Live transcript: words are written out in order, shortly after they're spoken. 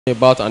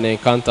about an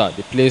encounter,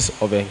 the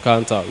place of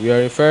encounter. We are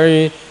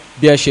referring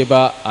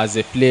Beersheba as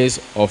a place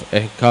of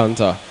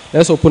encounter.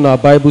 Let's open our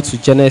Bible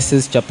to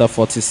Genesis chapter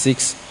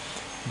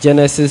 46.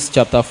 Genesis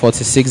chapter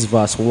 46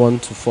 verse 1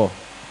 to 4.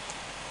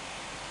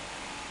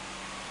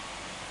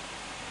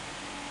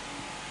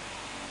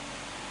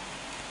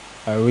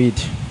 I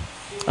read.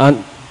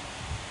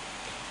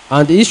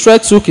 And Israel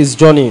took his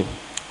journey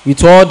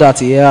with all that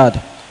he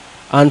had,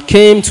 and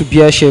came to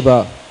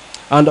Beersheba,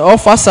 and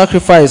offered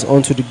sacrifice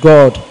unto the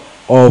God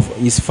of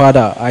his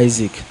father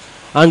Isaac.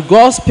 And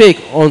God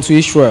spake unto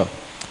Israel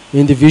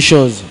in the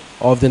visions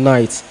of the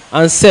night,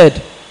 and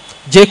said,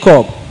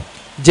 Jacob,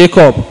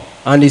 Jacob.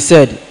 And he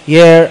said,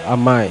 Here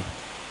am I.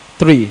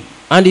 3.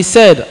 And he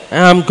said,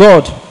 I am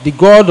God, the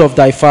God of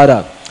thy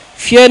father.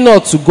 Fear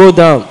not to go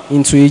down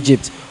into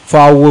Egypt, for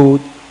I will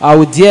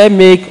there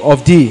make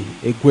of thee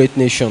a great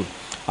nation.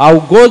 I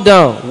will go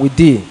down with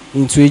thee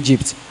into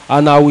Egypt,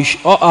 and I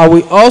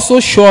will also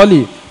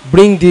surely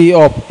bring thee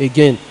up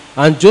again.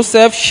 And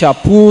Joseph shall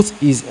put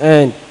his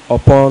hand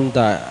upon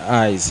thy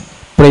eyes.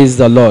 Praise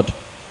the Lord.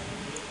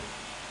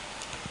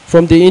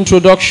 From the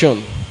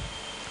introduction,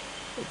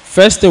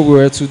 first thing we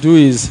were to do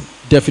is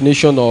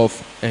definition of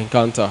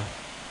encounter.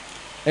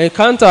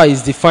 Encounter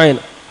is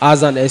defined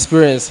as an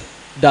experience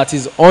that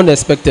is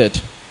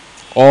unexpected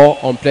or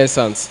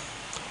unpleasant,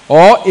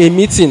 or a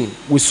meeting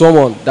with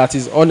someone that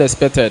is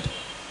unexpected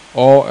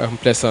or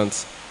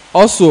unpleasant.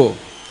 Also,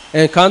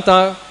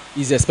 encounter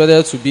is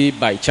expected to be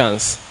by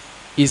chance.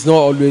 It's not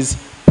always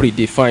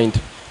predefined.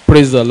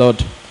 Praise the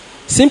Lord.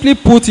 Simply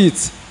put,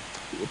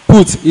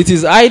 it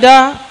is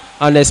either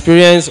an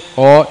experience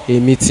or a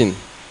meeting.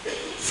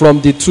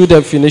 From the two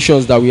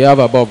definitions that we have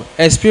above,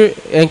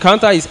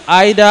 encounter is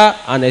either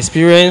an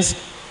experience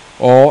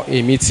or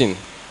a meeting.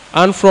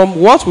 And from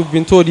what we've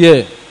been told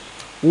here,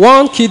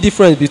 one key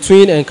difference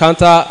between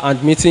encounter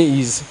and meeting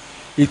is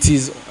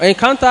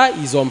encounter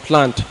is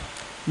unplanned.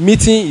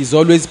 Meeting is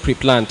always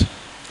pre-planned.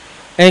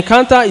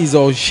 Encounter is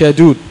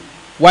unscheduled,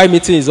 while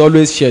meeting is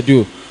always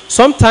scheduled.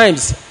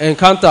 Sometimes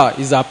encounter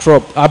is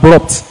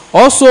abrupt.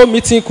 Also,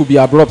 meeting could be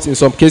abrupt in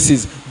some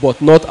cases, but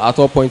not at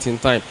all point in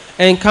time.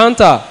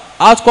 Encounter,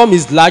 outcome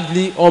is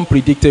largely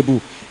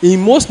unpredictable.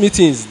 In most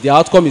meetings, the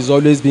outcome is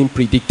always being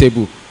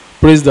predictable.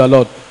 Praise the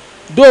Lord.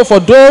 Though for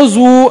those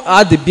who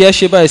had the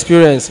Beersheba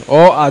experience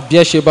or at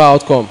Beersheba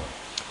outcome,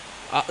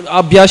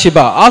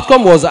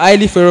 outcome was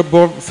highly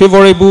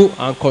favorable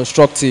and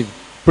constructive.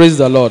 Praise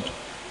the Lord.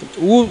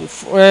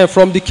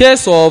 From the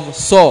case of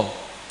Saul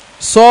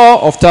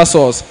of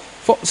Tarsus,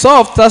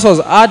 Saul of Tarsus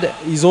had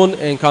his own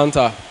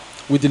encounter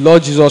with the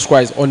Lord Jesus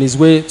Christ on his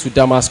way to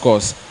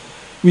Damascus.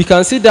 We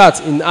can see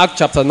that in Acts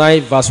chapter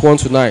 9, verse 1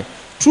 to 9.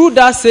 Through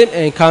that same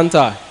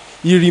encounter,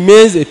 he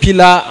remains a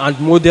pillar and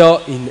model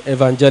in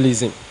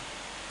evangelism.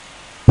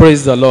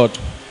 Praise the Lord.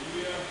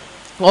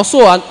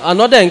 Also,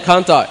 another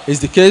encounter is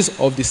the case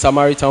of the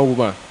Samaritan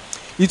woman.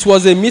 It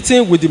was a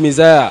meeting with the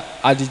Messiah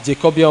at the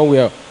Jacobean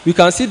well. We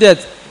can see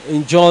that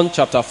in John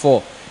chapter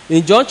 4.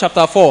 In John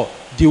chapter 4,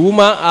 the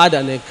woman had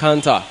an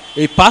encounter,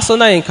 a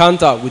personal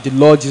encounter with the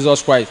Lord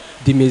Jesus Christ,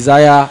 the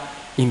Messiah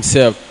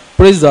himself.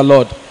 Praise the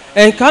Lord.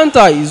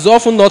 Encounter is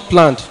often not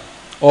planned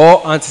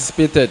or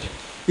anticipated.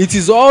 It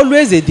is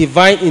always a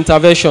divine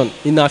intervention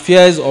in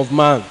affairs of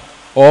man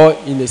or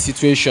in a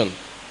situation.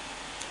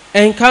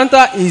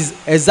 Encounter is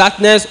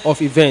exactness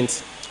of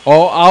events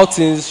or how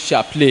things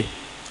shall play.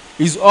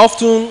 Is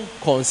often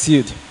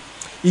concealed.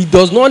 It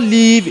does not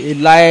live a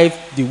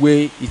life the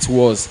way it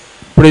was.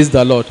 Praise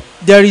the Lord.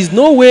 There is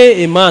no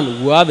way a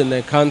man will have an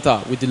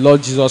encounter with the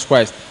Lord Jesus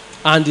Christ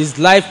and his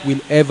life will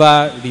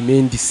ever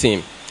remain the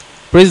same.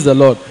 Praise the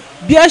Lord.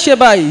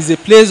 Beersheba is a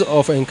place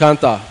of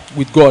encounter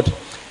with God.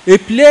 A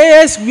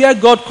place where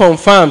God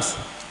confirms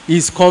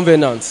his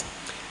covenant.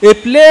 A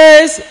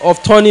place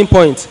of turning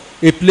point.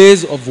 A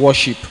place of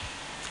worship.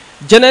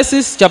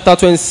 Genesis chapter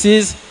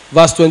 26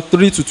 verse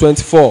 23 to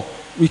 24.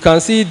 We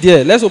can see it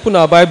there. Let's open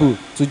our Bible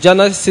to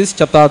Genesis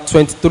chapter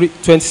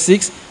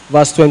 26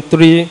 verse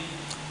 23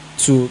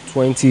 to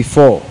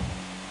 24.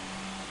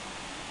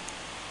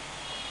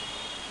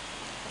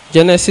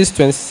 Genesis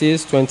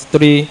 26,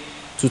 23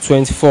 to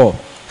 24.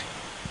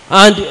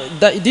 And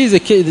this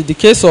is the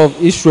case of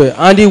Israel.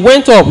 And he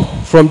went up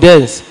from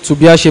thence to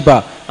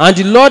Beersheba, and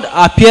the Lord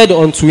appeared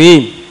unto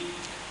him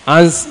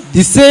and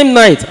the same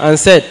night, and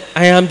said,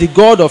 I am the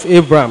God of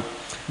Abraham,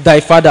 thy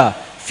father.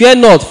 Fear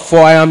not, for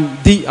I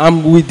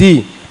am with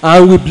thee,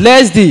 and will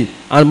bless thee,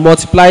 and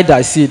multiply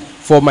thy seed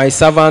for my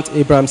servant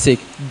Abraham's sake.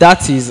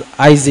 That is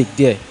Isaac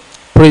there.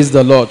 Praise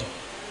the Lord.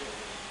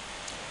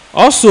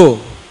 Also,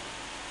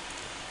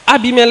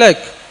 Abimelech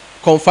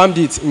confirmed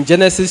it in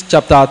Genesis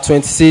chapter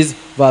 26,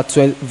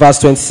 verse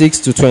 26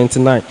 to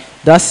 29.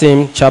 That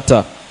same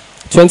chapter.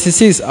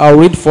 26, I'll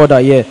read further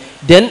here.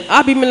 Then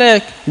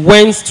Abimelech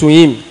went to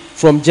him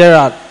from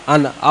Gerar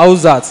and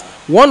Auzat,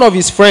 one of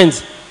his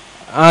friends,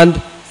 and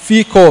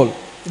Phicol,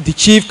 the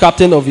chief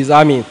captain of his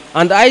army.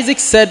 And Isaac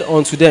said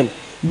unto them,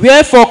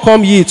 Wherefore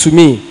come ye to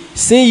me,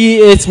 seeing ye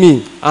hate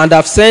me, and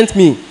have sent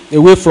me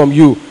away from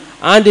you?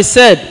 And they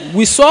said,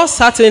 we saw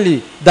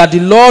certainly that the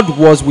Lord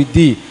was with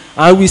thee.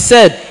 And we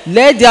said,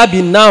 let there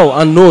be now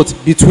an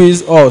oath between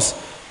us,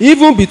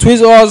 even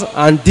between us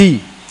and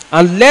thee.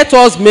 And let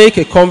us make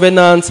a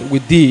covenant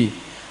with thee.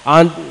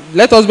 And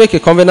let us make a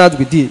covenant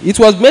with thee. It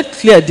was made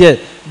clear there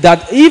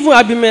that even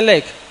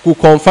Abimelech could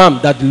confirm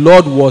that the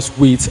Lord was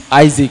with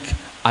Isaac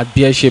at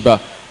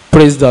Beersheba.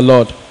 Praise the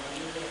Lord.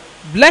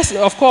 Blessed,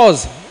 of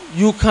course,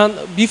 you can,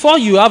 before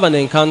you have an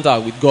encounter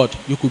with God,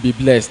 you could be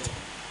blessed.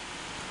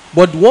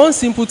 But one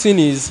simple thing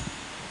is,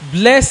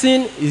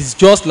 blessing is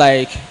just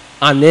like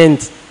an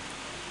end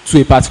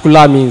to a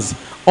particular means.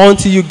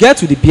 Until you get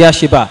to the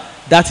Beersheba,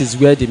 that is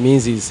where the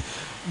means is.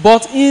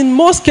 But in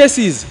most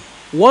cases,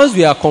 once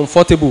we are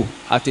comfortable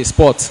at a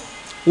spot,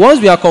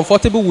 once we are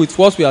comfortable with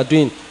what we are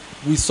doing,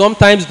 we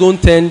sometimes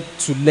don't tend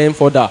to learn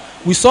further.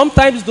 We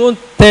sometimes don't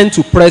tend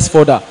to press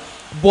further.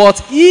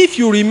 But if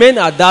you remain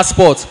at that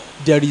spot,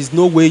 there is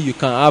no way you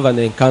can have an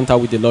encounter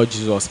with the Lord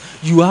Jesus.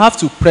 You have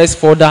to press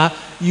further.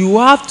 You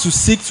have to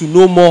seek to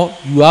know more.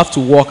 You have to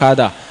work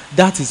harder.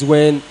 That is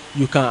when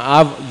you can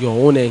have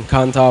your own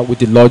encounter with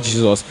the Lord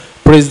Jesus.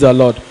 Praise the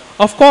Lord.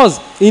 Of course,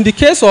 in the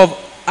case of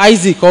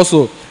Isaac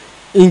also,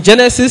 in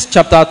Genesis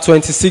chapter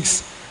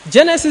 26,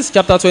 Genesis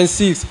chapter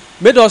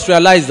 26 made us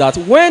realize that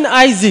when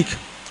Isaac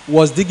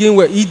was digging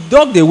well, he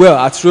dug the well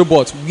at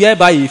Rehoboth,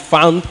 whereby he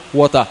found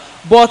water.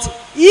 But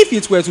if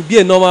it were to be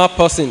a normal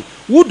person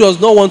who does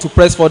not want to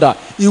press further,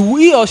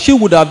 he or she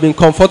would have been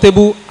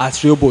comfortable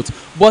at Rehoboth.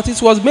 But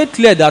it was made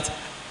clear that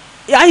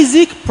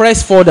Isaac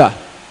pressed further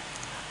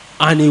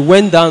and he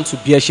went down to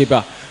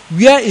Beersheba,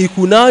 where he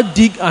could now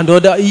dig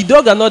another. He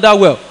dug another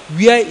well,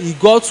 where he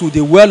got to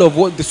the well of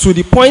water, to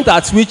the point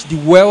at which the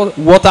well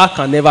water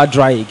can never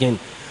dry again.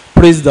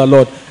 Praise the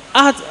Lord.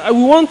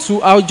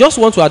 I just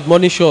want to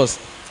admonish us.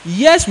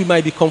 Yes, we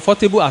might be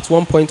comfortable at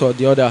one point or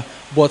the other,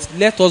 but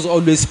let us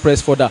always press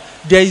further.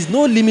 There is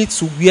no limit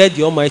to where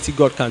the Almighty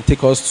God can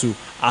take us to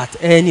at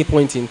any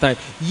point in time.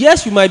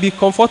 Yes, you might be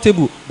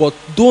comfortable, but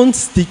don't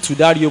stick to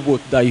that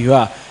rowboat that you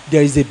are.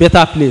 There is a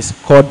better place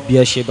called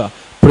Beersheba.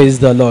 Praise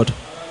the Lord.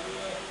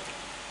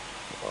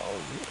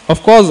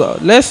 Of course,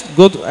 let's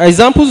go to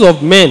examples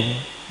of men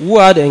who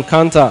had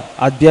encounter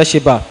at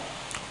Beersheba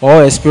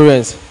or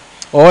experienced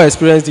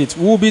it.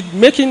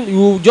 We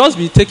will just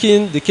be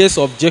taking the case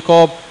of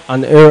Jacob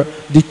and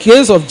the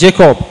case of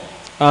Jacob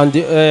and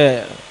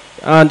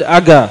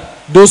Agar.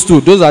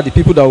 Those are the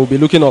people that we'll be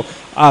looking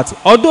at.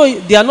 Although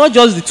they are not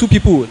just the two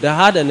people that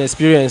had an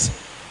experience.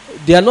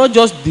 They are not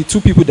just the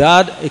two people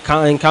that had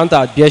an encounter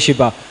at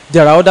Beersheba.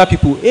 There are other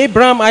people.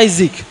 Abraham,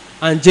 Isaac,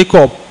 and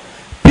Jacob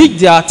picked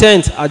their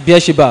tent at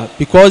Beersheba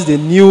because they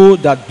knew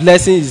that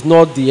blessing is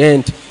not the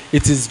end.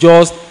 It is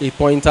just a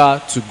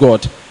pointer to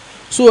God.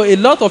 So a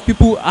lot of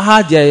people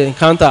had their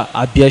encounter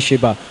at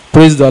Beersheba.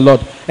 Praise the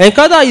Lord.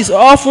 Encounter is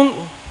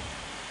often...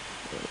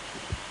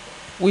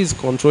 Who is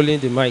controlling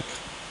the mic?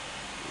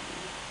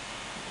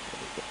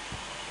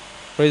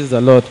 Praise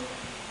the Lord.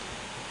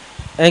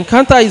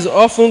 Encounter is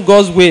often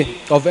God's way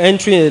of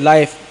entering a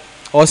life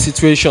or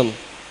situation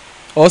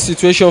for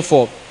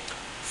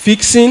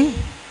fixing,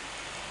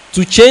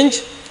 to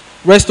change,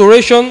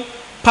 restoration,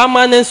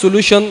 permanent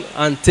solution,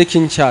 and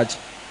taking charge.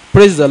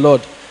 Praise the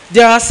Lord.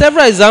 There are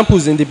several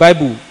examples in the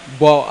Bible,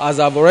 but as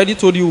I've already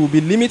told you, we'll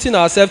be limiting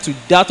ourselves to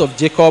that of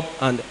Jacob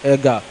and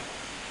Agar.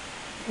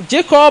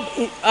 Jacob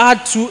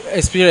had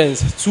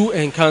two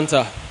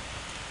encounters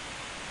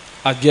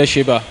at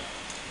Beersheba.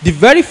 The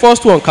very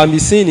first one can be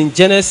seen in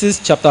Genesis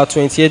chapter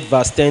 28,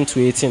 verse 10 to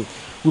 18.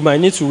 We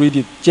might need to read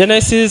it.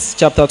 Genesis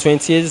chapter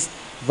 28,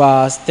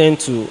 verse 10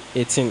 to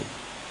 18.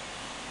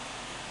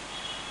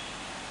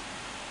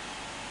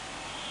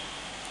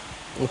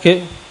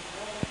 Okay?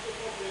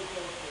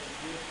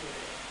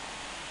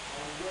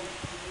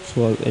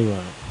 So,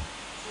 anyway.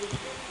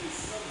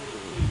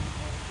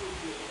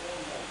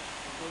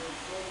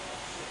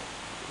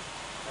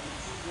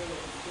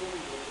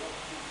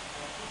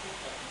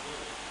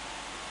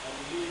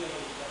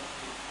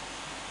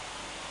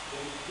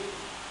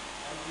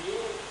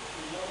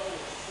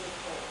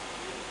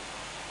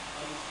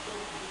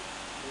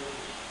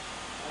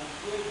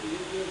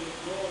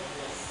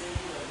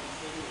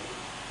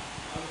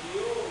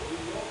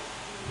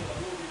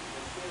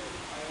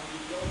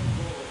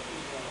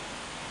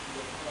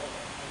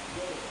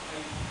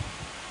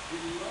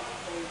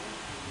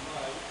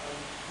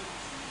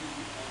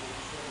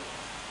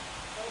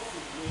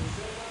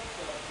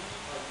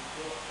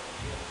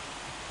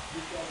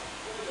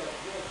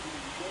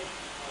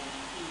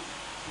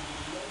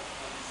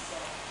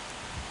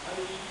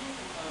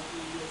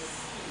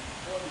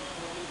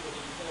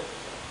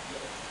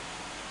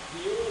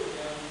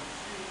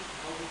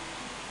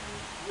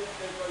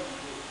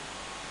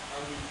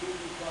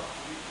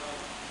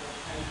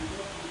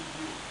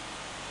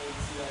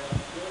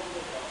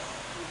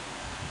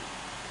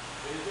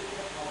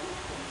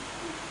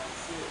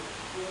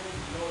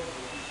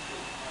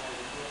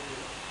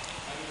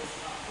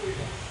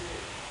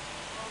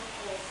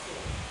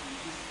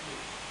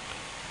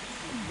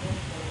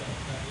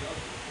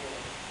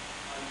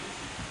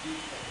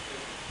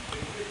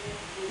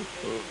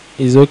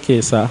 It's okay,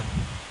 sir.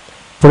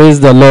 Praise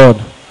the Lord.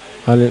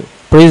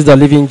 Praise the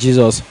living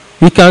Jesus.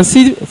 We can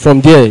see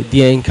from there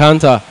the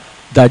encounter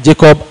that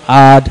Jacob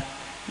had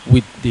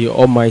with the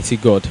Almighty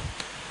God.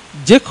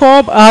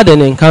 Jacob had an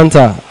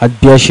encounter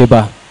at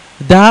Beersheba.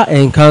 That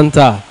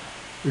encounter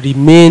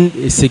remained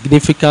a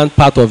significant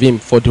part of him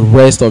for the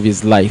rest of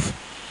his life.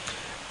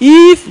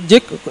 If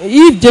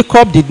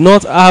Jacob did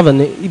not have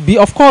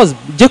of course,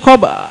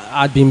 Jacob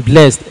had been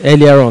blessed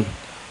earlier on,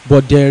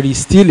 but there is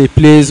still a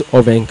place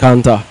of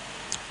encounter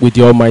with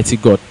the Almighty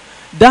God.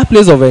 That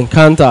place of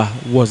encounter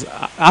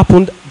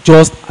happened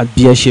just at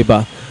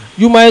Beersheba.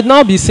 You might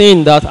now be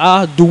saying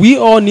that, do we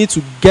all need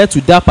to get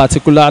to that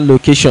particular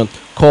location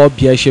called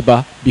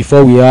Beersheba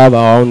before we have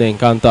our own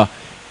encounter?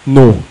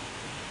 No.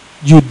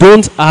 You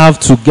don't have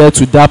to get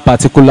to that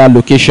particular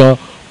location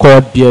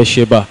called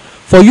Beersheba.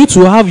 For you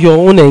to have your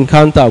own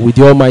encounter with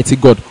the Almighty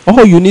God,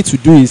 all you need to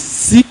do is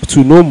seek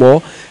to know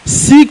more,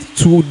 seek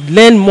to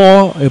learn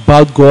more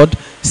about God,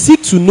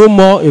 seek to know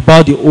more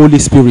about the Holy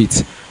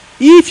Spirit.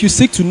 If you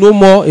seek to know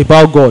more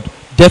about God,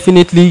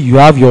 definitely you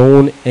have your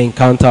own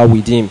encounter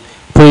with Him.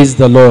 Praise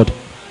the Lord.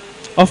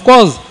 Of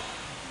course,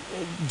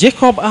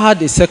 Jacob had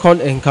a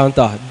second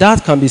encounter.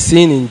 That can be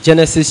seen in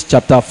Genesis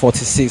chapter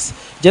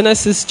 46.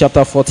 Genesis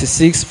chapter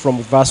 46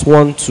 from verse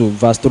 1 to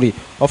verse 3.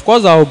 Of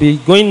course, I will be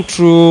going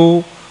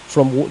through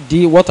from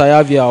what I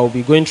have here. I will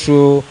be going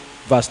through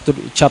verse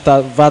 3,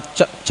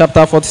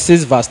 chapter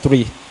 46 verse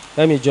 3.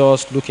 Let me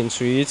just look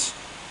into it.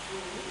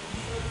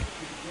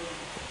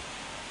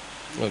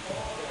 Okay.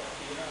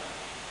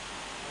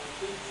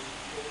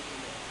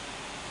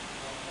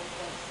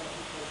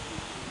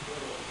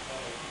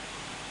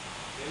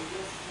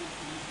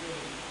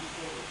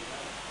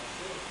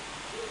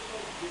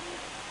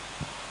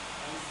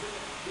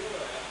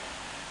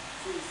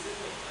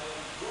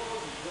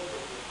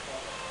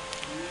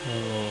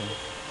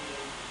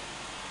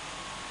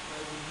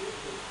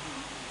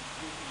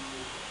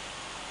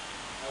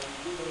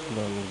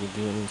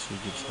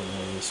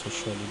 So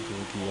surely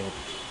build you up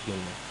again,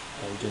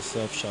 and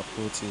Joseph shall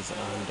put his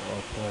hand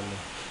upon me.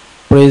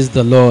 Praise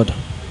the Lord.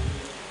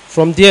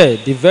 From there,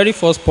 the very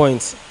first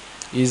point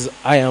is,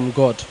 I am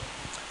God.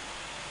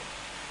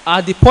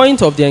 At the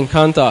point of the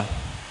encounter,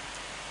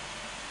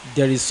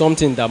 there is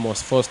something that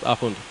must first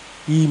happen.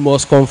 He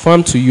must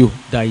confirm to you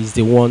that he is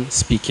the one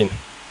speaking.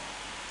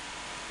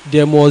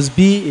 There must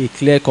be a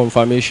clear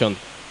confirmation.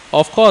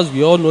 Of course,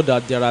 we all know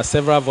that there are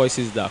several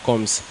voices that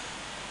comes.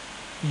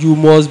 You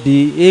must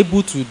be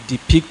able to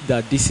depict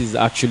that this is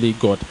actually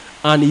God.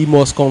 And he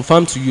must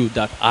confirm to you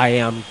that I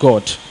am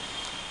God.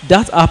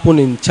 That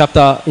happened in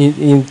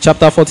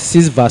chapter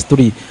 46 verse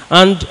 3.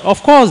 And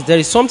of course, there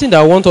is something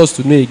that I want us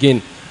to know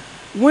again.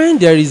 When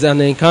there is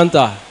an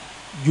encounter,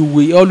 you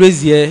will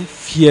always hear,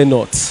 fear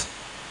not.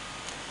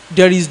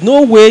 There is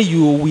no way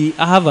you will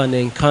have an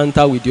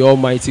encounter with the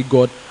Almighty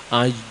God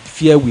and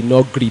fear will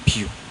not grip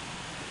you.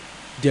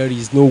 There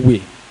is no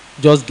way.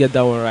 Just get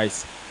that one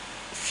right.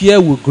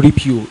 Fear will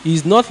grip you.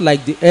 It's not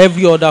like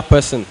every other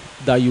person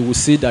that you will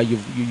see that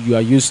you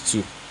are used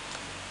to.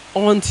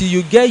 Until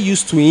you get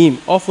used to him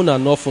often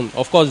and often.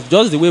 Of course,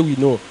 just the way we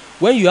know.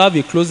 When you have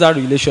a closer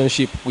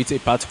relationship with a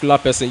particular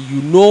person,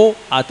 you know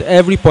at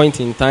every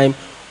point in time,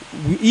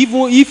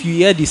 even if you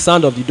hear the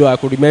sound of the door, I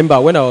could remember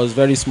when I was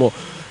very small,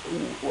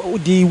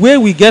 the way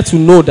we get to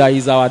know that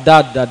is our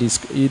dad that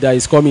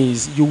is coming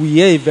is you will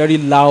hear a very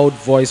loud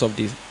voice of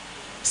the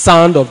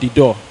sound of the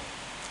door.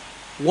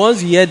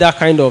 Once you hear that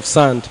kind of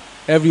sound,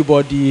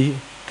 everybody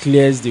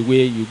clears the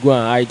way. You go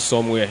and hide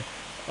somewhere,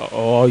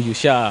 or you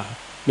shall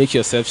make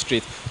yourself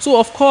straight. So,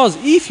 of course,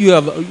 if you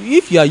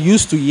are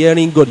used to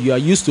hearing God, you are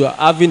used to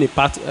having a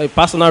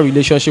personal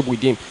relationship with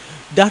Him,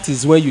 that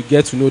is when you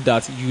get to know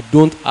that you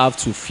don't have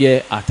to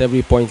fear at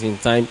every point in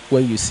time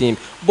when you see Him.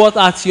 But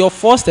at your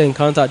first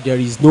encounter, there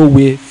is no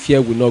way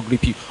fear will not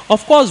grip you.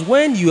 Of course,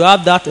 when you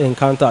have that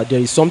encounter, there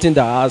is something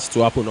that has to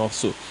happen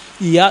also.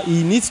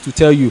 He needs to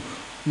tell you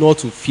not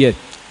to fear.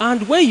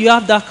 And when you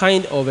have that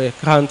kind of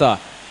encounter,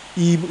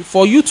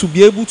 for you to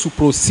be able to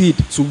proceed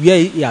to where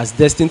he has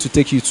destined to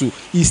take you to,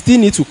 he still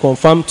needs to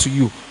confirm to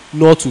you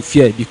not to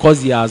fear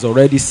because he has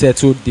already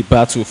settled the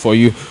battle for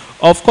you.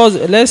 Of course,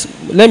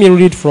 let me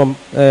read from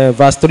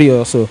verse 3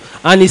 also.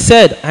 And he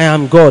said, I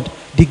am God,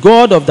 the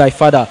God of thy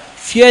father.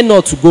 Fear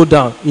not to go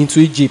down into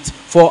Egypt,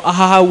 for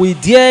I will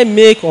there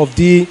make of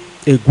thee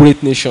a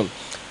great nation.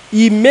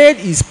 He made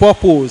his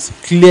purpose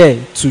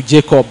clear to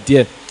Jacob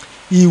there.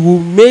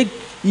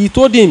 He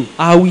told him,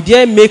 I will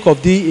there make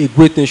of thee a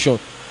great nation.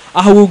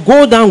 I will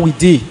go down with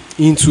thee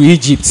into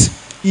Egypt.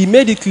 He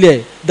made it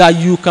clear that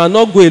you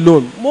cannot go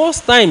alone.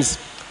 Most times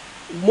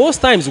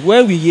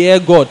when we hear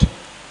God,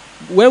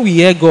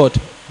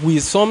 we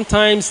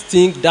sometimes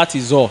think that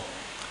is all.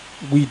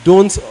 We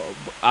don't,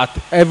 at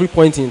every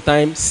point in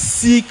time,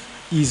 seek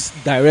his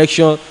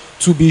direction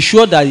to be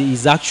sure that he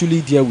is actually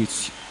there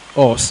with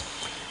us.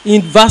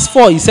 In verse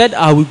 4, he said,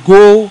 I will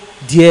go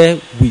there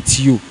with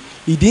you.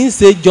 He didn't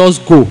say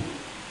just go,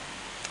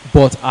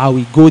 but I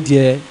will go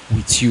there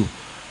with you.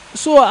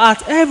 So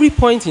at every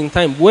point in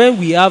time, when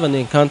we have an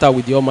encounter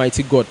with the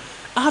Almighty God,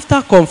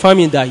 After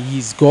confirming that he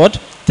is God,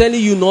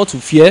 telling you not to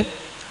fear,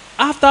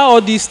 after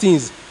all these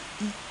things,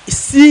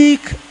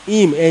 seek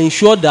him,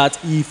 ensure that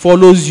he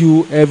follows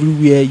you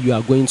everywhere you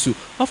are going to.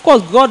 Of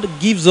course, God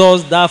gives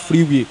us that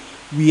free will.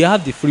 We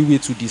have the free will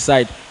to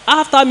decide.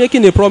 After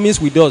making a promise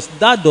with us,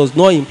 that does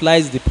not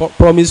imply the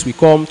promise will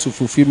come to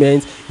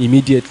fulfillment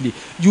immediately.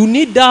 You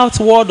need that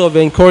word of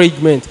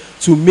encouragement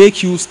to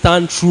make you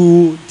stand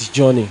through the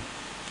journey.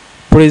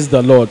 Praise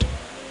the Lord.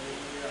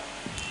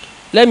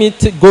 Let me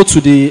go to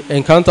the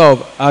encounter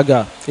of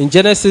Hagar in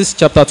Genesis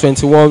chapter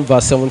 21,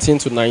 verse 17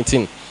 to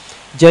 19.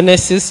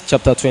 Genesis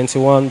chapter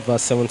 21,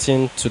 verse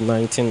 17 to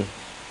 19.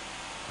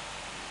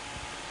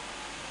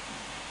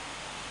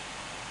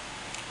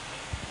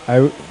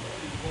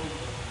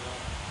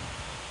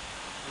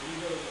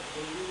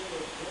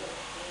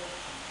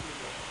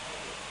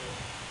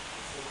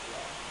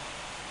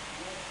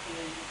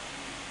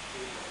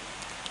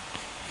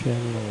 Fear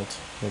not,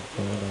 for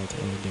God hath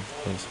heard the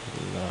voice of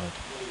the Lord.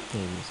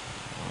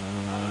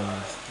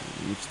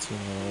 Lift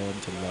toward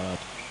the Lord,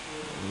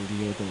 and the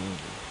other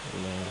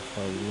land,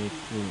 for make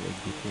him a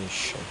good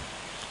nation.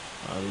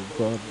 And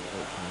God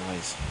opened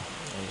eyes,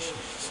 and she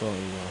saw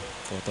your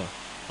daughter,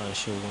 and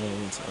she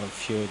went and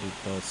feared the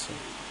battle.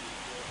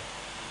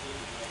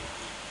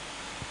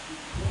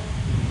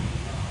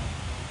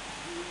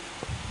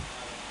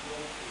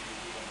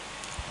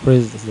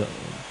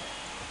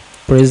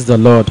 Praise the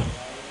Lord.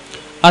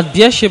 At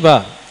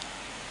Beersheba,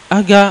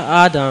 Hagar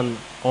had an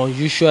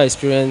unusual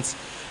experience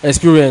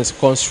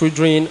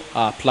considering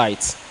her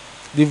plight.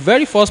 The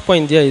very first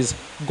point there is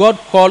God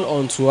called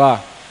unto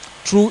her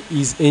through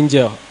his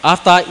angel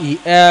after he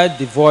heard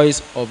the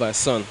voice of her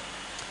son.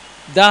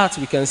 That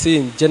we can see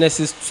in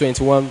Genesis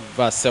 21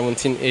 verse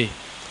 17a.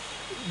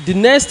 The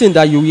next thing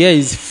that you hear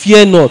is,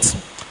 fear not,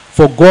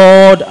 for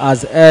God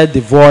has heard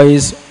the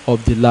voice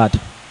of the lad.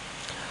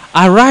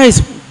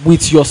 Arise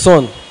with your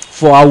son,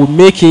 for I will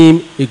make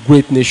him a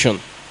great nation.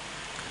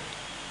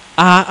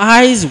 Our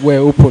eyes were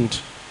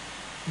opened.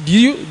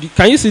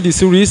 Can you see the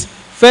series?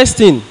 First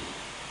thing,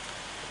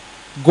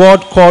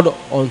 God called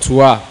unto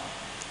her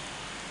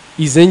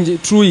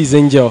through his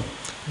angel.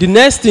 The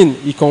next thing,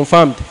 he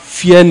confirmed,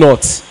 fear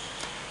not,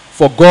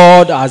 for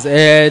God has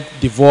heard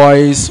the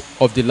voice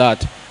of the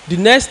lad. The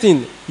next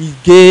thing, he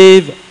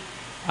gave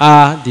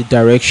her the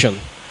direction.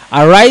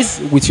 Arise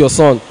with your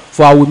son,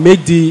 for I will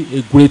make thee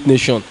a great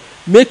nation.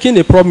 Making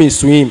a promise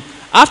to him.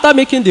 After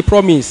making the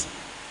promise,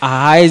 her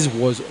eyes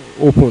was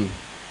open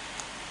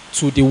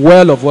to the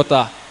well of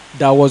water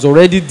that was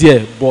already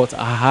there, but her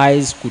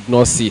eyes could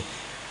not see.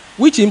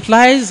 Which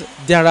implies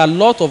there are a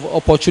lot of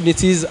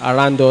opportunities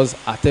around us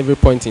at every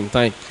point in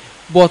time.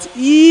 But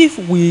if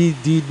we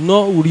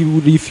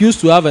refuse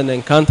to have an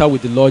encounter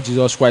with the Lord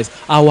Jesus Christ,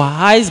 our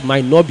eyes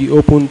might not be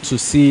open to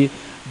see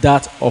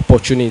that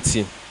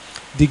opportunity.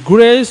 The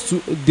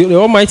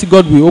Almighty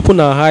God will open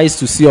our eyes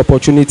to see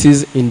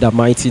opportunities in the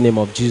mighty name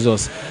of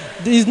Jesus.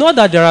 It's not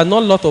that there are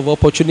not a lot of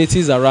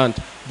opportunities around,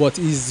 but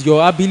it's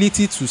your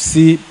ability to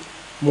see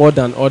more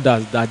than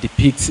others that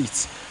depicts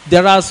it.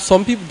 There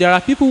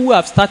are people who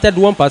have started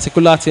one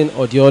particular thing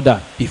or the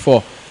other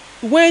before.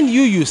 When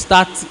you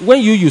start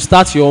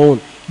your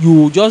own, you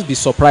will just be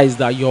surprised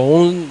that your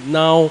own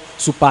now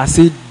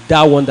supersedes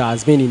that one that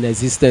has been in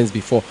existence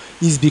before.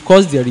 It's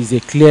because there is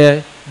a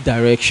clear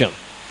direction.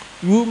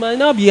 You might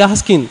now be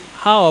asking,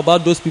 how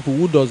about those people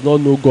who does not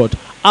know God?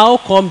 How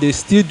come they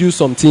still do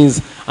some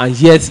things and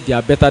yet they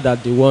are better than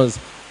the ones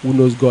who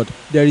knows God?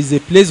 There is a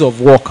place of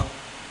work.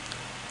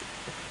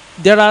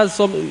 There are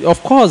some,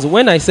 of course,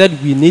 when I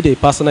said we need a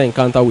personal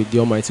encounter with the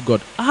Almighty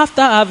God,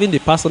 after having the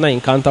personal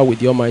encounter with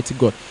the Almighty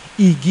God,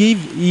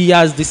 He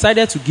has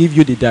decided to give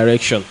you the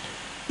direction.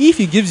 If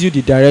He gives you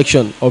the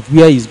direction of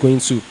where He's going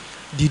to,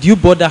 did you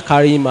bother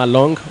carrying Him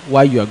along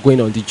while you are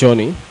going on the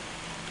journey?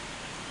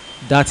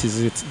 That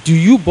is it. Do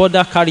you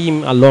bother carrying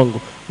Him along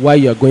while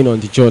you are going on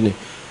the journey?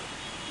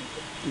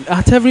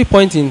 At every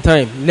point in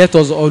time, let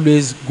us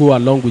always go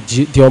along with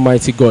the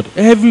Almighty God.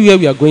 Everywhere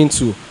we are going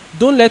to,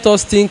 don't let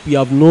us think we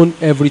have known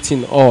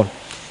everything all.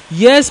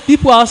 Yes,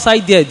 people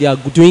outside there, they are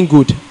doing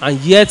good. And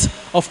yet,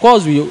 of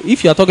course,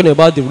 if you are talking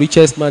about the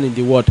richest man in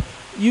the world,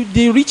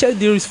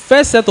 the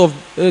first set of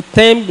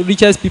 10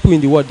 richest people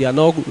in the world, they are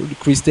not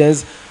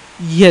Christians.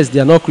 Yes, they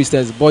are not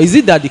Christians. But is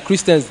it that the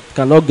Christians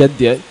cannot get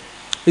there?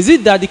 Is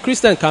it that the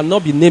Christian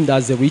cannot be named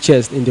as the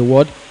richest in the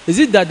world? Is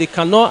it that they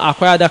cannot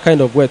acquire that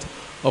kind of wealth?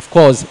 Of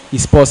course,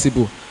 it's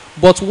possible.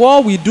 But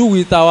what we do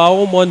with our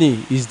own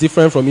money is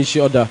different from each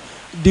other.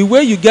 The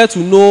way you get to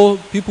know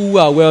people who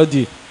are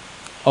wealthy,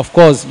 of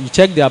course, you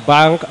check their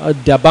bank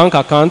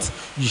account,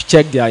 you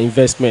check their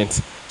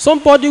investments.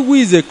 Somebody who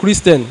is a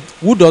Christian,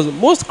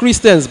 most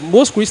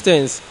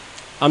Christians,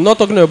 I'm not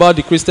talking about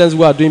the Christians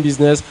who are doing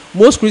business.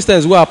 Most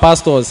Christians who are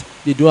pastors,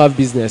 they don't have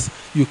business.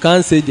 You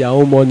can't say their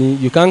own money.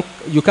 You can't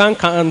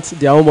count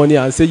their own money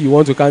and say you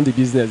want to count the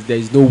business. There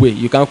is no way.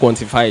 You can't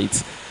quantify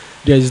it.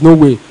 There is no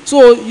way.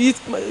 So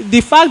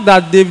the fact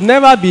that they've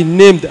never been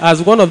named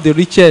as one of the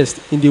richest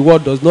in the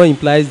world does not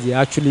imply they're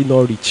actually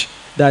not rich.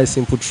 That is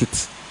simple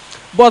truth.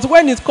 But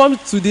when it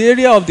comes to the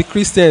area of the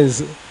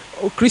Christians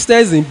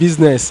in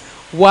business,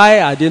 why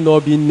are they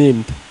not being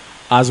named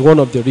as one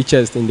of the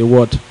richest in the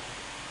world?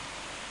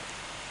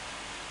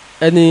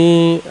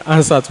 Any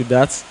answer to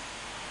that?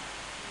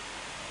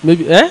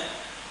 Maybe,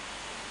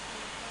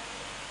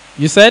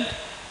 You said?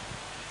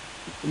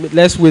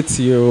 Let's wait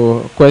till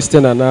your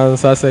question and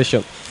answer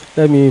session.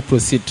 Let me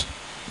proceed.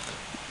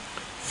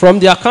 From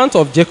the account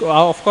of Jacob,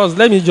 of course,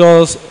 let me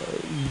just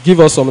give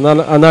us some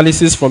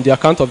analysis from the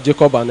account of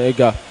Jacob and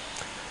Hagar.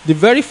 The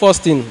very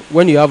first thing,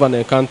 when you have an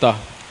encounter,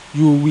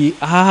 you will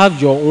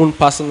have your own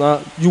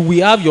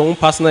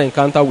personal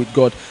encounter with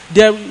God.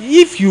 There,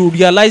 if you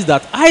realize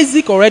that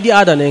Isaac already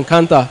had an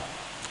encounter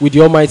with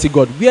the Almighty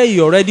God, where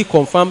he already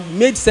confirmed,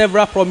 made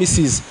several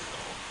promises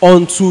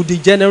unto the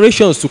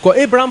generations to come.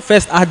 Abraham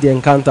first had the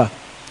encounter.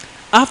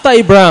 After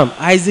Abraham,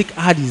 Isaac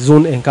had his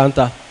own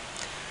encounter.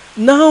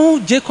 Now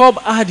Jacob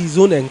had his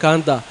own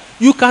encounter.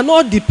 You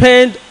cannot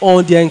depend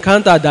on the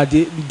encounter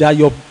that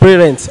your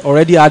parents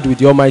already had with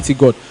the Almighty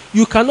God.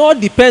 You cannot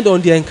depend on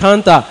the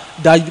encounter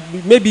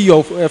that maybe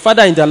your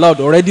father in the Lord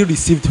already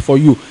received for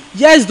you.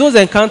 Yes, those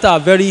encounters are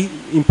very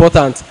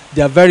important.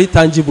 They are very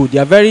tangible. They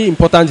are very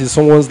important in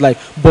someone's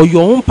life. But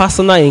your own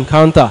personal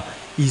encounter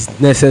is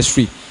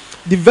necessary.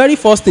 The very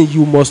first thing,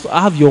 you must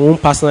have your own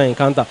personal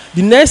encounter.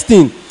 The next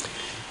thing,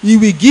 he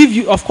will give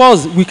you, of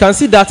course, we can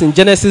see that in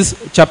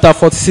Genesis chapter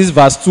 46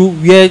 verse 2,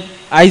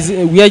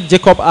 where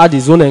Jacob had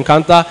his own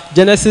encounter.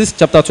 Genesis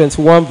chapter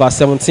 21 verse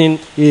 17,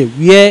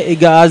 where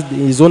Hagar has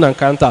his own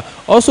encounter.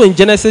 Also in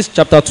Genesis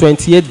chapter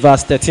 28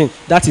 verse 13,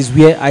 that is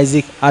where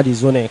Isaac had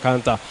his own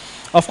encounter.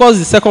 Of course,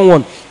 the second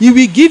one, he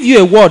will give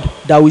you a word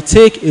that will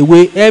take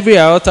away every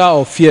iota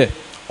of fear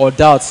or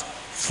doubt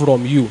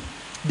from you.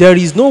 There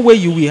is no way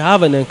you will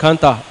have an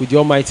encounter with the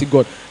Almighty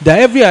God that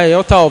every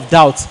iota of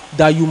doubt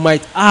that you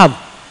might have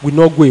will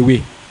not go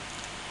away.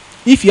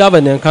 If you have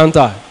an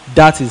encounter,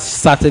 that is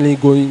certainly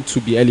going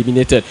to be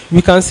eliminated.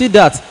 We can see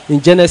that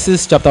in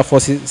Genesis chapter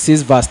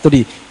 46 verse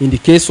 3 in the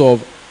case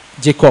of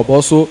Jacob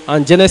also,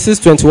 and Genesis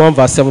 21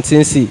 verse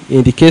 17c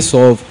in the case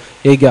of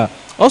Hagar.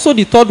 Also,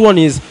 the third one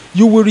is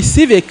you will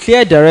receive a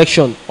clear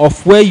direction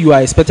of where you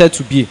are expected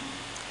to be.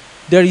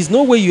 There is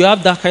no way you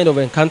have that kind of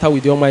encounter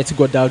with the Almighty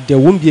God that there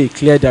won't be a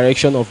clear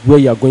direction of where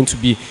you are going to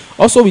be.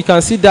 Also, we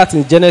can see that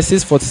in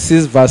Genesis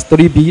 46 verse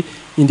 3b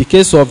in the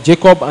case of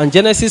Jacob, and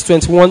Genesis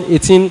 21,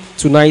 18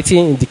 to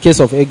 19 in the case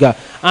of Hagar.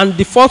 And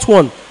the fourth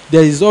one,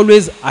 there is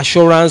always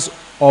assurance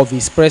of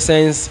his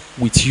presence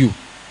with you.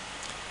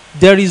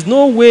 There is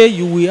no way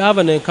you will have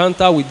an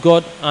encounter with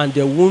God and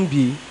there won't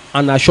be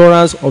an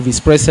assurance of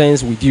his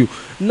presence with you.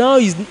 Now,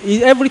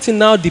 everything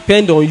now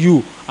depends on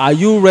you. Are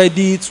you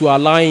ready to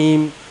allow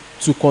him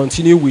to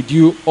continue with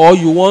you, or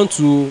you want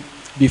to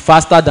be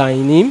faster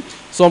than him?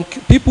 Some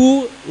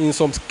people, in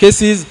some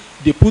cases,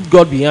 they put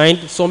God behind.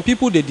 Some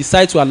people, they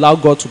decide to allow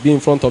God to be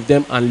in front of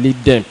them and lead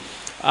them.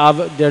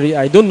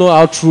 I don't know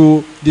how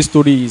true this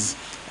story is.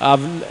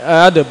 I've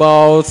heard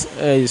about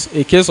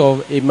a case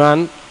of a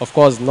man, of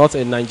course not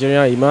a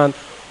Nigerian, a man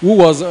who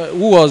was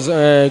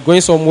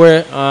going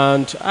somewhere,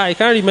 and I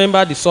can't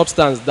remember the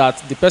substance that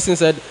the person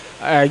said,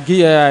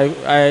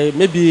 I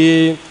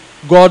maybe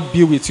God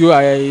be with you,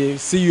 I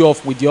see you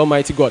off with the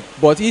Almighty God.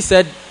 But he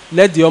said,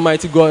 let the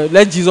Almighty God,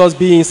 let Jesus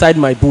be inside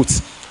my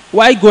boots.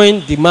 While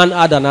going, the man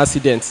had an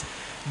accident.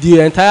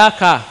 The entire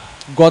car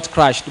got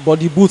crashed, but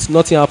the boot,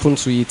 nothing happened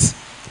to it,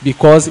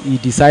 because he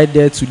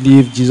decided to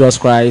leave Jesus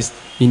Christ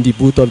in the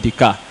boot of the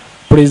car.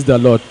 Praise the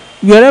Lord.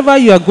 Wherever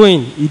you are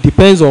going, it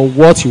depends on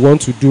what you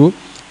want to do.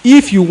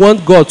 If you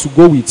want God to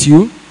go with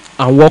you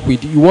and walk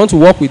with you, you want to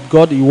walk with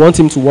God, you want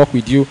him to walk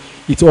with you,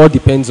 it all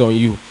depends on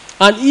you.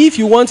 And if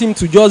you want him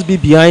to just be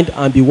behind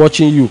and be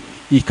watching you,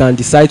 he can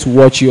decide to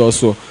watch you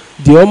also.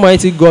 The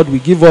Almighty God will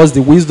give us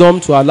the wisdom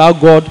to allow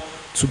God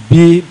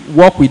to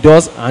walk with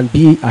us and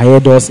be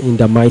ahead of us in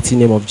the mighty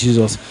name of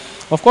Jesus.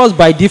 Of course,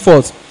 by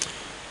default,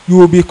 you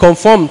will be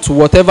conformed to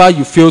whatever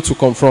you fail to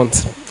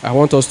confront. I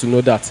want us to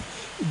know that.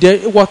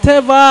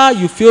 Whatever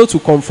you fail to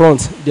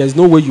confront, there's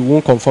no way you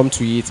won't conform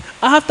to it.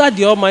 After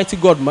the Almighty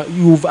God,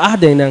 you've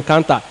had an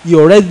encounter. He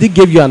already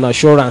gave you an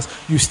assurance.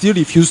 You still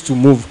refuse to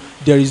move.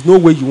 There is no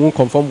way you won't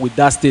conform with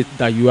that state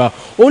that you are.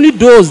 Only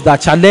those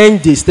that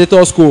challenge the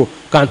status quo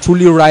can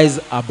truly rise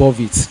above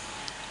it.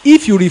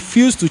 If you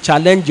refuse to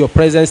challenge your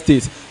present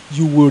state,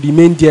 you will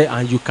remain there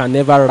and you can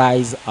never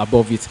rise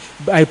above it.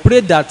 I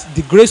pray that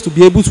the grace to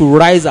be able to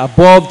rise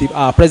above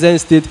our present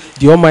state,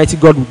 the Almighty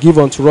God will give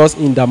unto us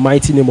in the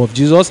mighty name of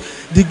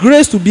Jesus. The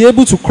grace to be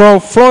able to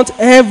confront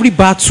every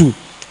battle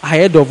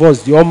ahead of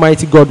us, the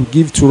Almighty God will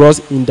give to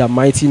us in the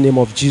mighty name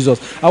of Jesus.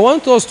 I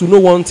want us to know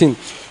one thing.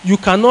 You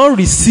cannot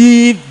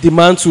receive the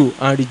mantle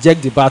and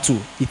reject the battle.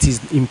 It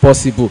is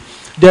impossible.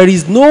 There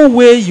is no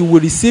way you will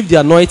receive the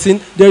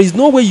anointing. There is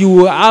no way you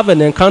will have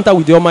an encounter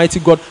with the Almighty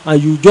God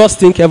and you just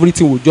think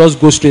everything will just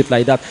go straight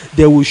like that.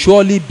 There will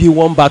surely be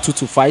one battle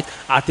to fight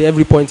at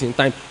every point in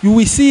time. You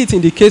will see it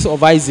in the case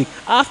of Isaac.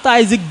 After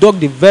Isaac got to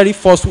the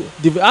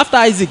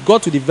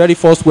very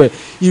first well,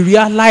 he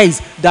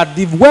realized that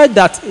the well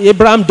that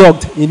Abraham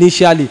dug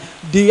initially,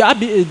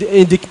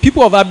 the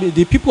people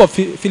of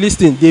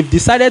Philistine, they've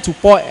decided to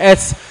pour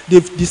earth,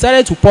 they've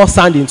decided to pour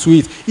sand into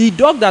it. He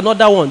dug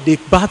another one, they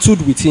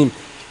battled with him.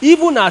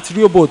 Even at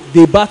Rehoboth,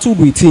 they battled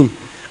with him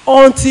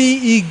until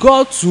he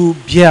got to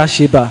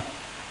Beersheba.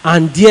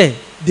 And there,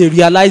 they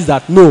realized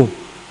that no,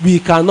 we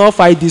cannot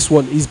fight this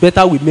one. It's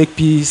better we make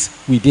peace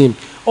with him.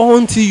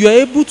 Until you're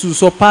able to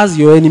surpass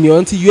your enemy,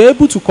 until you're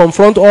able to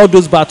confront all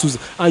those battles,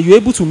 and you're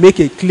able to make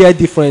a clear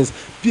difference,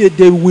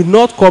 they will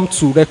not come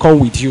to reckon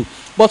with you.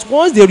 But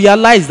once they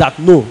realize that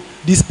no,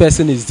 this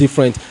person is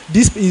different,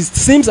 it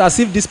seems as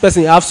if this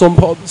person has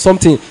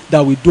something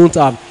that we don't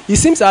have. It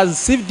seems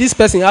as if this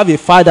person have a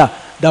father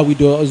that we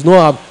does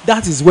not have.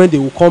 That is when they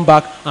will come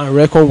back and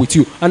reckon with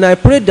you. And I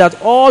pray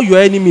that all your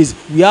enemies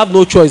will have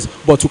no choice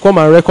but to come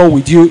and reckon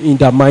with you in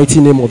the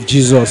mighty name of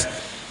Jesus.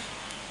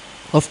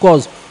 Of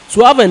course,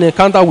 to have an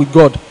encounter with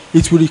God,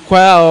 it will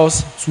require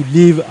us to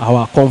leave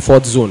our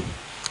comfort zone.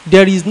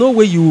 There is no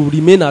way you will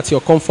remain at your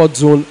comfort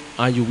zone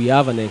and you will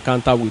have an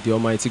encounter with the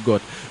Almighty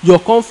God. Your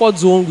comfort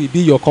zone will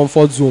be your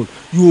comfort zone.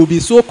 You will be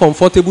so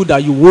comfortable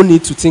that you won't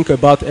need to think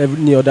about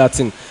any other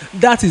thing.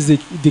 That is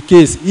the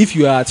case if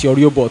you are at your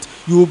Rehoboth.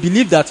 You will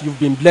believe that you've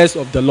been blessed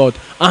of the Lord.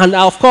 And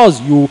of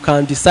course, you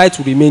can decide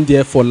to remain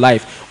there for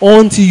life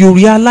until you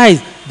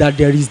realize that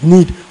there is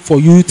need for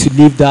you to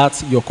leave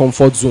that your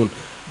comfort zone.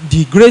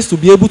 The grace to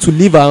be able to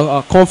leave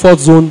our comfort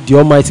zone, the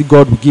Almighty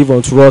God will give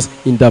unto us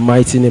in the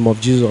mighty name of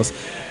Jesus.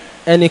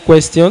 Any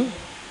question?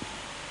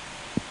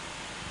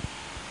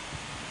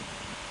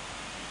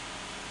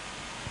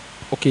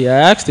 Okay,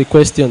 I asked a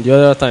question the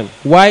other time.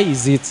 Why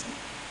is it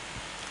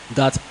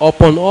that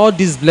upon all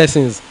these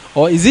blessings,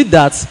 or is it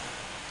that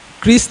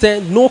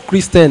no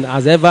Christian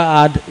has ever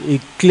had a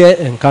clear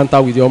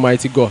encounter with the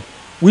Almighty God,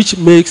 which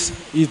makes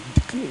it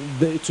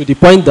to the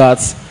point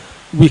that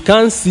we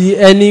can't see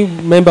any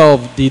member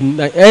of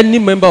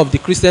the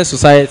Christian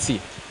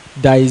society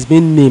that is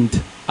being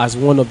named as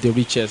one of the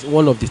richest,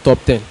 one of the top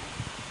 10.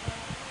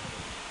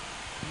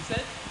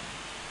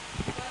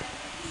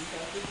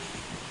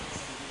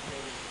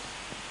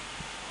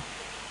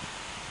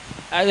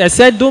 I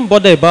said don't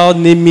bother about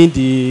naming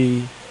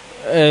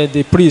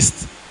the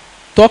priest.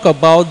 Talk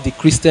about the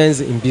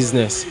Christians in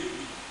business.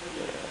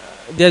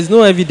 There's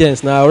no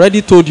evidence. Now, I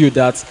already told you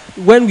that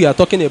when we are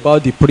talking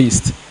about the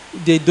priest,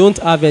 they don't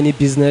have any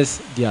business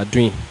they are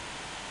doing.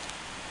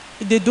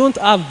 They don't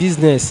have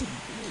business.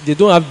 They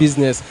don't have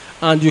business.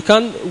 And you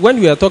can, when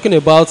we are talking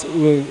about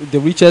the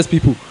richest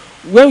people,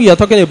 when we are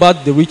talking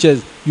about the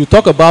richest, you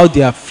talk about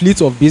their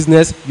fleet of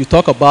business, you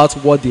talk about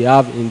what they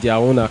have in their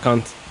own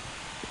account.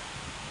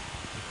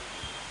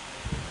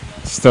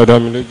 Sister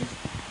Damile.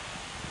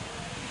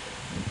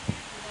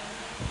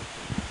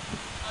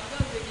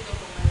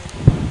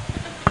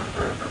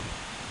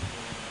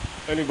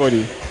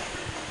 Anybody?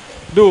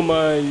 Though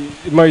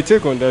my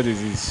take on that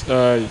is this.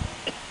 I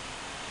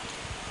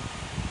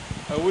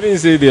wouldn't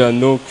say there are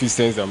no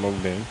Christians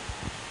among them.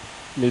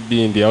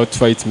 Maybe in the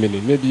outright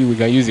meaning. Maybe we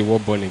can use the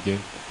word born again.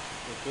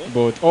 Okay.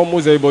 But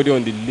almost everybody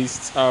on the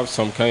list have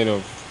some kind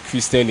of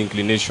Christian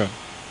inclination.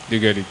 Do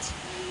you get it?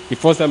 The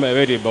first time I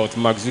read about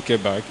Mark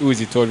Zuckerberg, who is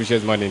the third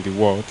richest man in the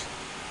world,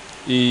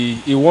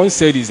 he once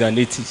said he's an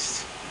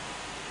atheist.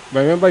 But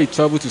I remember he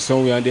traveled to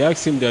somewhere and they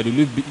asked him that, do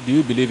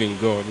you believe in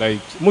God? Like,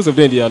 most of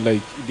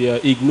them,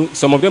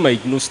 some of them are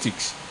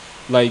agnostics.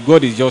 Like,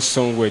 God is just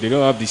somewhere. They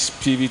don't have the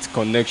spirit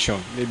connection.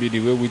 Maybe the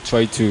way we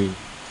try to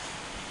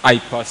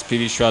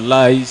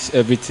hyper-spiritualize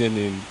everything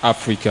in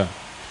Africa.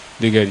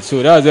 Do you get it?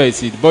 So that's why I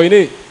see it. But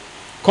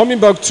coming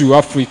back to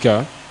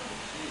Africa,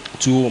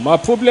 my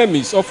problem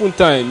is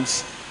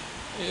oftentimes,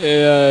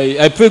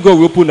 I pray God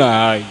will open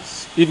our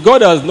eyes. If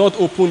God has not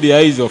opened the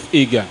eyes of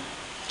Hagar,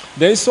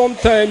 then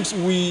sometimes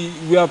we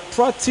have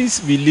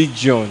practiced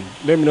religion,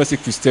 let me not say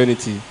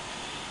Christianity,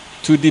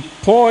 to the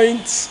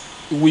point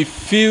we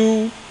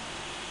feel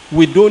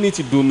we don't need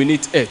to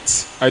dominate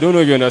earth. I don't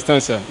know if you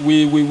understand, sir.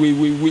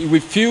 We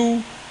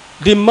feel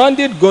the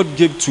mandate God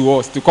gave to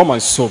us to come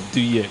and subdue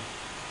here.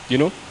 You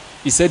know?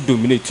 He said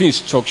dominate, to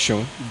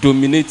instruction,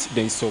 dominate,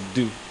 then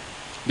subdue.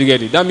 Do you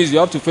get it? That means you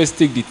have to first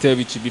take the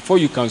territory before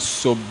you can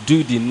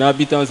subdue the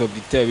inhabitants of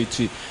the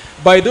territory.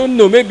 But I don't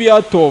know, maybe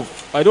out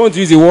of, I don't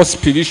use the word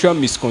spiritual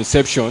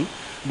misconception,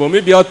 but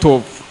maybe out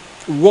of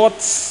what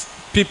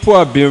people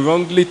have been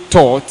wrongly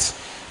taught,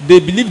 they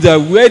believe that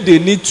where they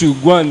need to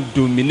go and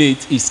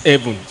dominate is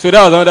heaven. So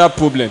that's another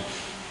problem.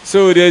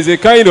 So there's a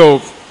kind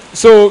of,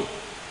 so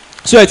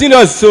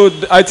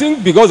I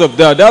think because of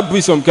that, that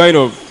brings some kind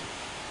of,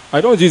 I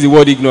don't use the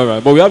word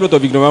ignorant, but we have a lot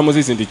of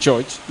ignoramuses in the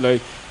church.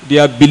 Like, they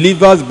are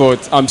believers,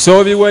 but I'm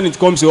sorry, when it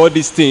comes to all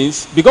these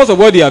things, because of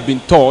what they have been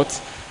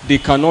taught, they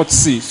cannot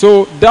see.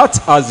 So that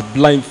has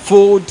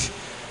blindfolded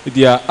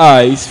their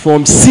eyes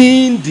from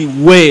seeing the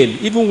well,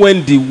 even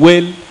when the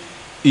well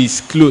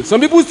is closed.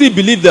 Some people still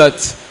believe that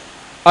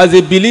as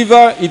a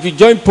believer, if you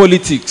join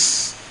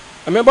politics,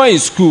 I remember in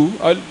school,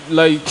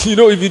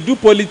 if you do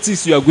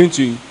politics, you are going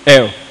to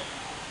hell.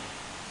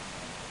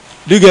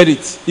 Do you get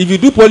it? If you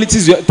do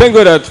politics, thank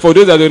God that for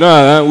those that don't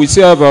know, we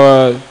still have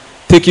our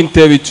taking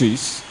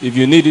territories. If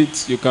you need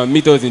it, you can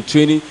meet us in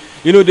training.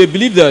 You know, they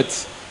believe that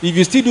if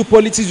you still do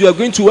politics, you are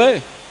going to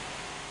hell.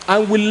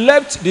 And we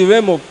left the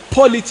realm of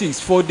politics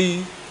for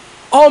the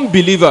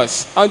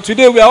unbelievers. And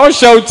today we are all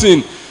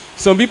shouting.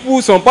 Some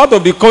people, some part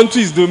of the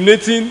country is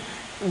dominating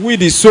with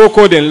the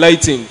so-called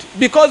enlightened.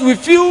 Because we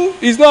feel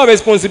it's not a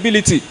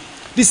responsibility.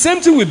 The same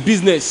thing with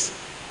business.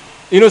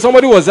 You know,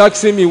 somebody was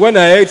asking me when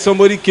I heard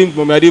somebody came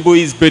from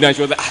Adebo's bed and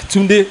she was like,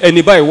 Tunde,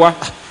 anybody wa?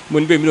 Do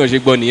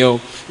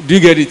you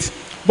get it?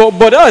 But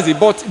that was it.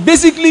 But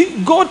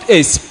basically, God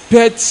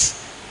expects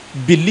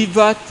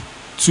believers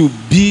to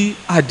be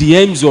at the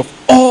ends of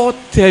all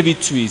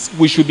territories.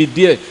 We should be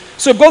there.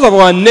 So because of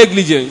our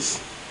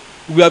negligence,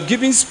 we have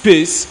given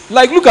space.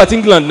 Like, look at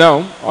England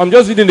now. I'm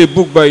just reading a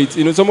book by it.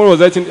 You know, someone was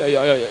writing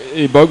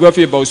a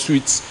biography about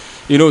Smith's,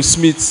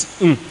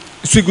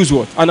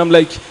 Wigglesworth. And I'm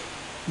like,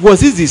 was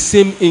this the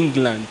same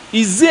England?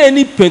 Is there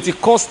any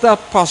Pentecostal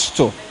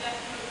pastor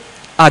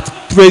at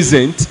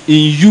present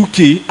in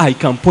UK I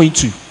can point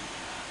to?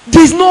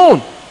 There's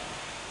none.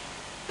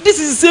 This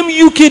is the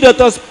same UK that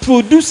has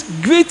produced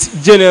great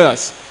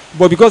generals.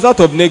 But because out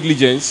of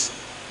negligence,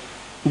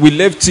 we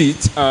left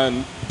it,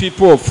 and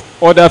people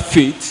of other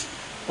faith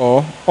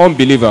or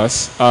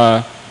unbelievers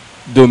are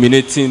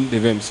dominating the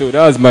realm. So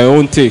that was my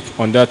own take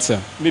on that,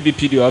 sir. Maybe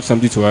PD will have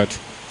something to add.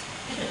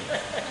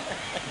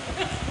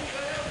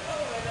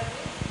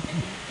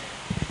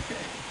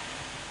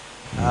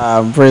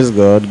 Praise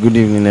God. Good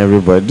evening,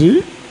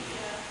 everybody.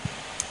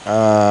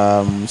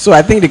 So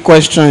I think the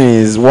question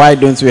is, why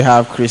don't we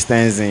have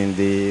Christians in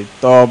the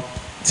top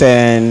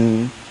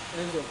 10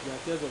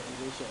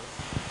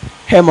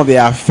 helm of the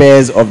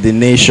affairs of the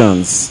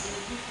nations?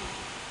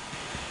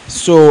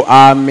 So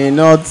I may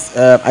not,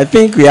 I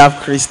think we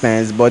have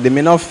Christians, but they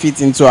may not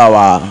fit into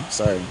our,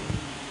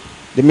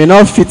 they may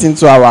not fit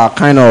into our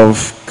kind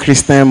of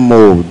Christian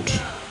mode.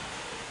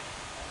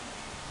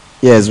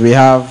 Yes, we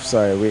have,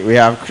 we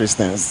have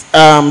Christians.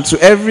 To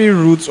every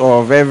root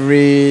of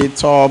every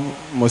top,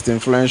 most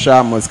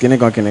influential, most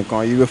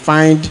kinikon, you will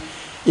find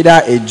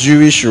either a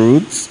Jewish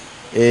root,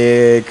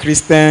 a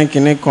Christian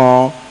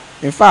kinikon.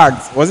 In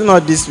fact, was it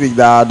not this week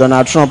that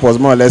Donald Trump was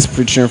more or less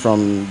preaching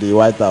from the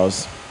White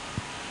House?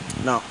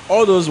 Now,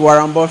 all those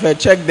Warren Buffett,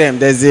 check them.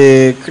 There's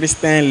a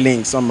Christian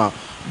link somehow.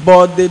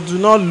 But they do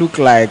not look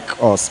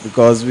like us,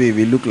 because we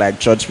look like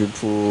church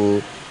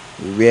people.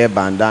 We wear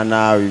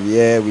bandana,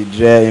 we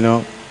dress, you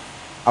know,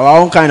 our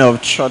own kind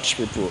of church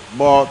people.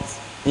 But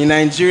in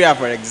Nigeria,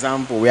 for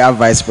example, we have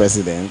vice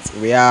president.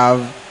 We have,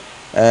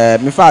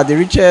 in fact, the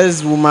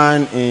richest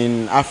woman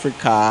in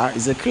Africa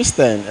is a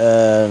Christian.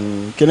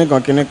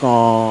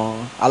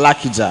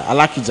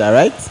 Alakija,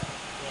 right?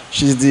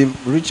 She's the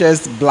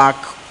richest black,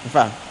 in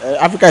fact,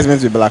 Africa is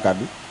meant to be black,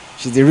 Abi.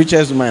 She's the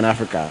richest woman in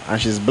Africa,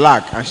 and she's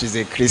black, and she's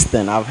a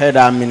Christian. I've heard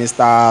her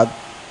minister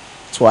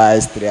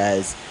twice,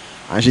 thrice.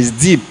 And she's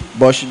deep,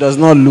 but she does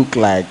not look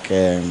like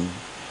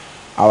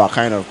our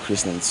kind of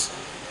Christians.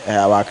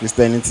 Our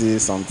Christianity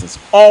something.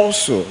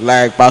 Also,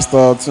 like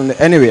Pastor Tunde.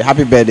 Anyway,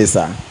 happy birthday,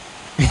 sir.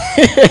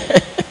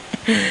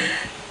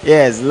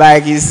 Yes,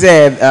 like he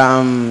said,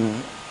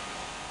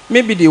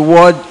 maybe the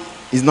word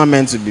is not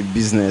meant to be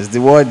business.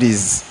 The word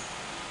is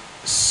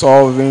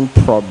solving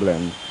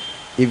problem.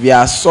 If you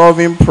are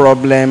solving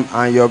problem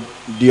and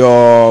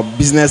your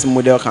business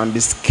model can be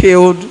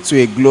scaled to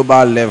a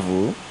global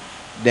level,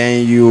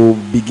 then you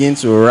begin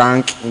to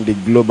rank in the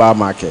global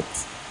market.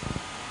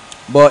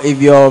 But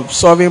if your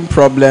solving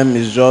problem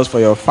is just for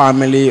your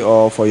family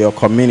or for your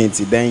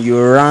community, then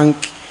you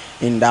rank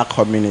in that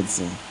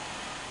community.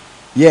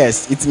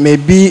 Yes, it may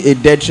be a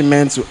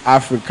detriment to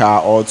Africa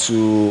or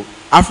to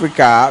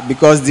Africa,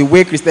 because the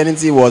way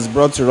Christianity was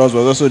brought to us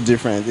was also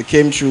different. It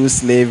came through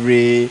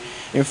slavery.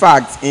 In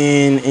fact,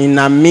 in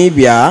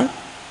Namibia,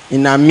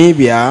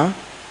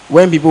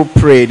 when people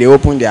pray, they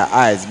open their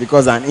eyes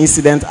because an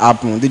incident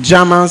happened. The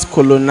Germans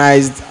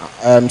colonized,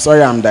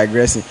 sorry I'm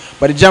digressing,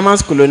 but the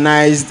Germans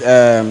colonized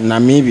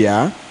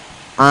Namibia,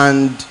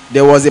 and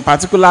there was a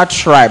particular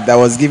tribe that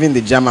was giving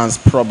the Germans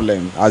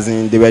problem, as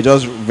in they were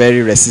just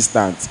very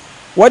resistant.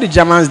 What the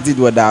Germans did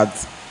was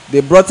that they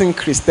brought in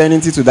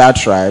Christianity to that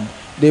tribe.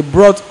 They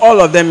brought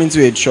all of them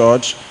into a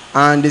church,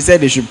 and they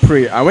said they should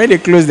pray. And when they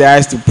closed their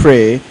eyes to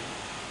pray,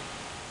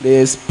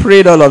 they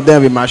sprayed all of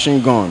them with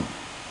machine gun,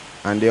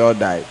 and they all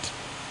died.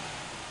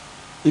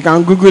 You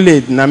can Google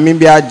it.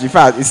 Namibia, in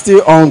fact, it's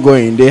still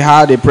ongoing. They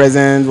had a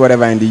president,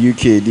 whatever, in the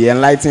UK. The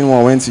enlightened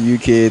one went to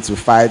UK to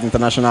fight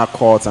international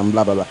courts and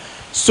blah, blah, blah.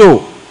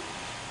 So,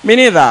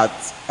 meaning that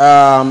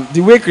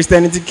the way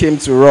Christianity came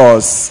to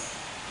us,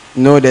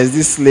 you know, there's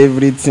this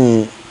slavery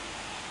thing.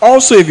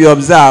 Also, if you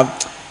observe,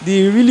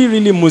 the really,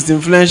 really most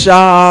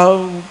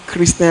influential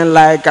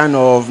Christian-like kind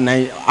of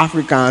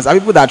Africans are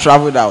people that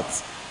traveled out.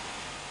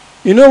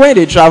 You know, when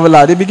they travel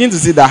out, they begin to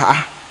see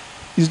that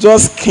it's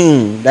just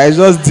skin. There is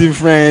just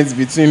difference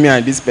between me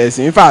and this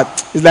person. In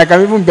fact, it's like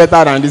I'm even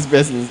better than this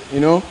person, you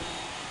know.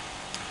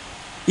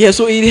 Yeah,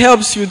 so it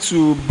helps you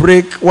to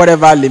break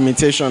whatever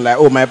limitation, like,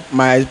 oh,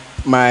 my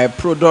my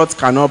product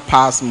cannot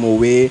pass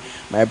Mowe,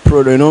 my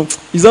product, you know,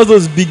 it's all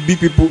those big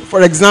people.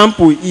 For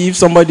example, if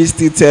somebody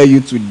still tell you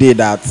today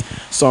that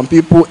some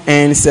people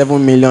earn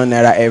 7 million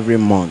naira every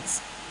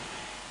month,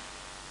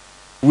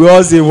 we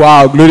all say,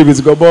 wow, glory be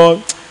to God,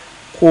 but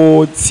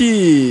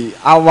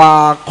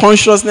our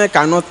consciousness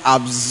cannot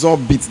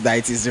absorb it that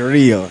it is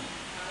real.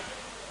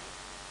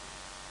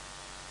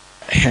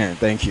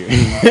 Thank you.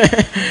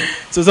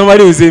 So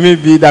somebody will say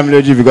maybe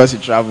damage because you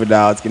traveled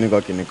out,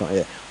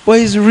 yeah. But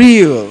it's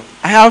real.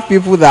 I have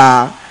people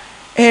that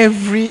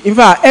every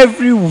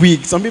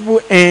week, some people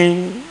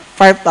earn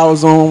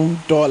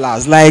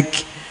 $5,000.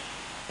 Like,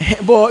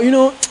 but you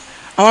know,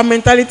 our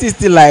mentality is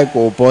still like,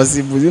 oh,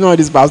 possible. You know,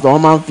 this pastor,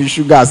 one man fish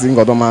sugar, sing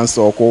other man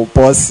so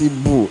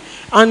possible.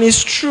 And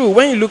it's true.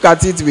 When you look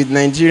at it with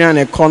Nigerian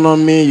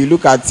economy, you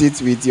look at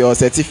it with your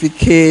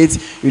certificate,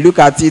 you look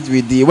at it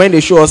with when they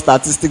show us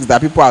statistics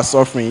that people are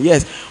suffering.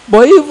 Yes.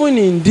 But even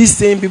in this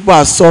same people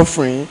are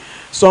suffering,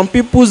 some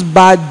people's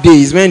bad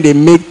days when they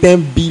make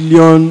 10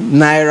 billion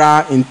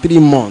naira in 3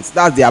 months,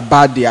 that's their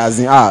bad day, as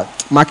in,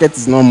 market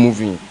is not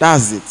moving.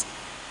 That's it.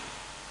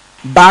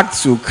 Back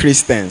to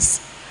Christians.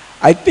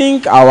 I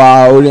think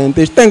our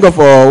orientation, thank God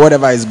for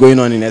whatever is going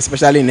on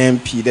especially in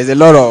MP, there's a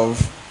lot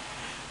of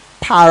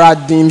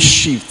paradigm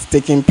shift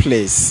taking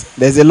place.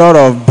 There's a lot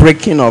of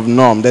breaking of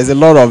norm. There's a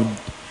lot of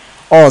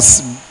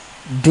us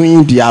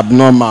doing the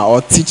abnormal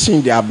or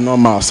teaching the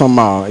abnormal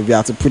somehow, if you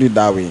have to put it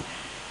that way.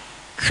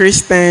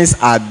 Christians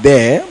are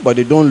there, but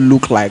they don't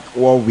look like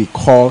what we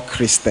call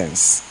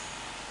Christians.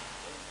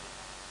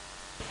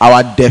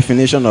 Our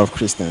definition of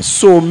Christians.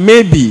 So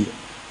maybe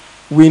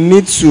we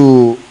need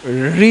to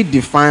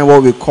redefine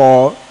what we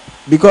call,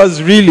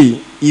 because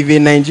really, if a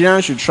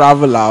Nigerian should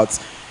travel out,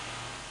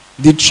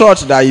 the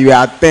church that you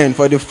attend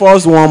for the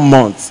first 1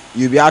 month,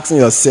 you'll be asking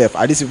yourself,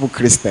 are these people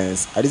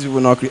Christians? Are these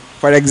people not Christians?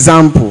 For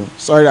example,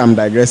 sorry, I'm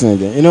digressing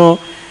again. You know,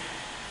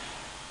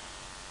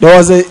 there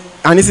was an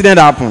incident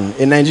happened.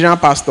 A Nigerian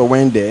pastor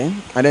went there,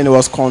 and then he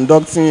was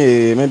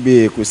conducting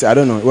maybe a crusade. I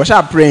don't know. He was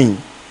praying.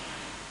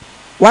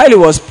 While he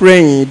was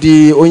praying,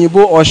 the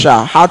Onyibo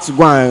usher had to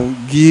go and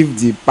give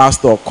the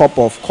pastor a cup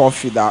of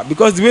coffee.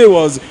 Because the way it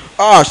was,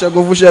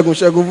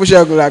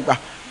 Shegun, like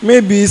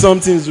maybe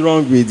something's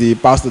wrong with the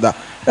pastor.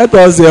 Let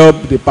us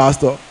help the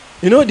pastor.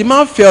 You know, the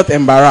man felt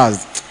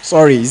embarrassed.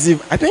 Sorry, was it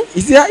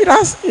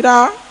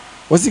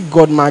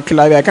Godman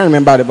Kilavi? I can't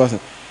remember the person.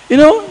 You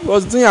know, he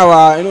was doing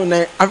our, you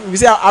know, we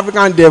say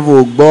African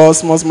devil, boss,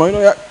 small, you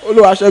know,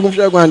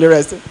 Shegun and the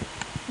rest.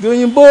 The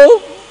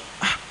Onyibo,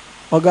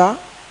 Oga,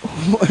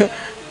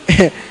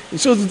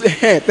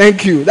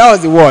 thank you. That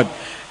was the word.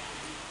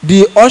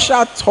 The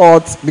usher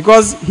thought,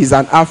 because he's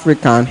an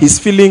African, he's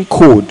feeling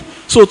cold.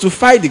 So to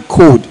fight the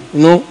cold,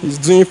 you know, he's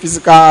doing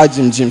physical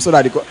gym so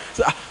that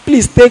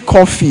please take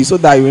coffee so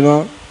that, you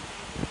know,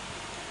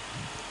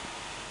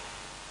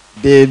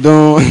 they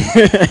don't.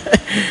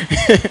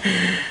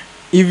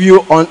 If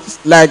you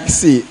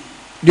see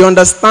the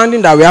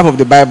understanding that we have of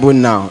the Bible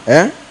now,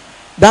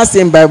 that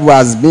same Bible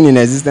has been in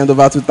existence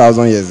over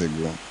 2,000 years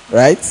ago,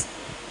 right?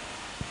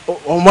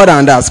 Or more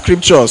than that,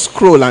 scripture,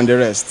 scroll, and the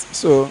rest.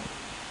 So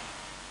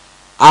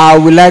I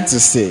would like to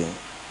say,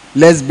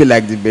 let's be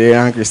like the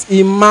Berean Christians.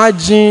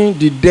 Imagine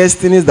the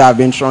destinies that have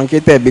been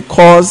truncated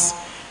because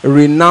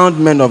renowned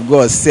men of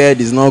God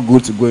said it's not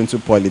good to go into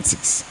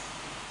politics.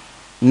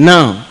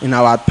 Now, in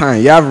our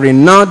time, you have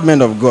renowned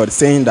men of God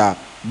saying that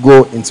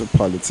go into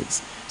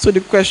politics. So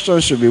the question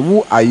should be,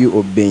 who are you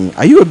obeying?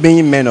 Are you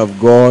obeying men of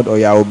God or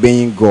you are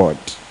obeying God?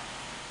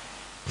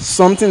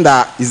 Something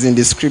that is in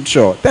the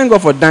scripture. Thank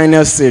God for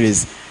Daniel's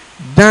series.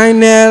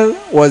 Daniel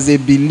was a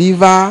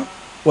believer,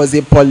 was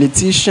a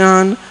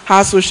politician,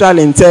 has social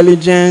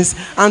intelligence,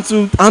 and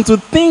to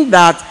think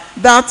that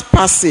that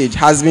passage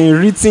has been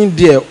written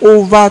there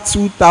over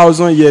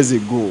 2,000 years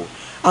ago,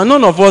 and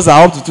none of us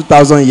are up to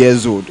 2,000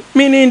 years old,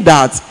 meaning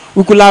that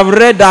we could have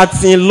read that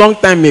thing long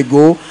time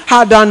ago,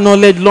 had that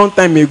knowledge long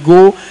time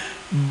ago,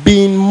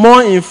 been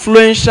more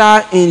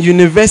influential in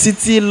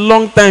university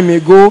long time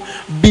ago,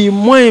 be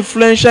more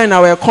influential in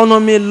our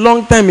economy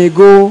long time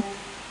ago.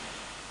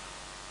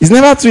 It's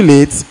never too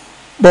late,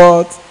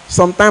 but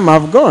some time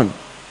have gone.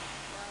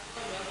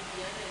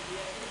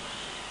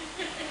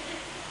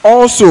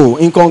 Also,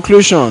 in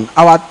conclusion,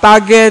 our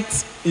target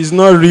is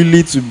not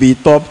really to be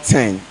top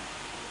 10.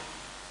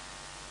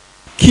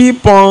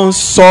 Keep on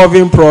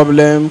solving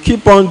problems.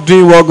 Keep on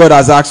doing what God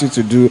has asked you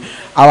to do.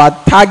 Our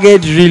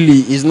target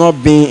really is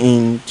not being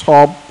in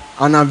top.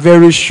 And I'm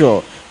very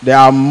sure there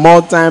are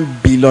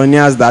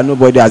multi-billionaires that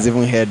nobody has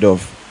even heard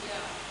of.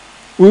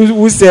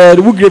 Who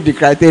gave the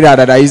criteria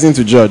that they are using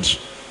to judge?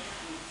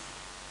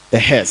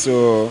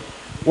 So,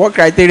 what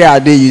criteria are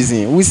they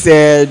using? Who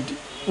said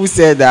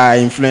they are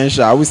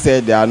influential? Who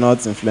said they are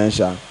not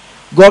influential?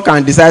 God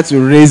can decide to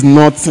raise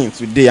nothing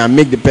today and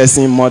make the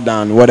person more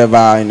than whatever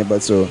anybody.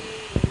 So,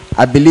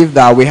 I believe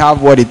that we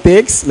have what it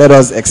takes. Let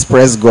us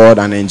express God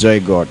and enjoy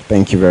God.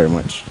 Thank you very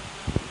much.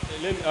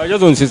 I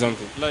just want to say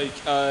something. Like,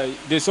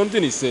 there's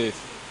something he said.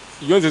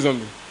 You want to say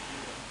something?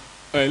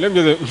 Let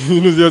me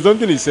just, there's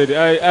something he said.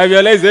 I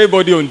realized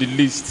everybody on the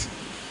list,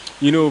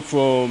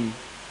 from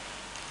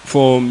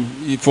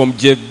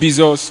Jeff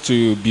Bezos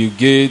to Bill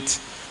Gates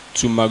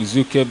to Mark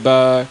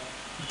Zuckerberg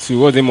to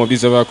what them of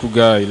this other cool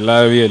guy,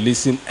 Larry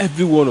Ellison,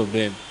 every one of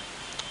them,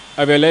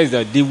 I realized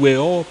that they were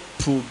all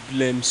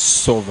problem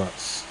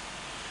solvers.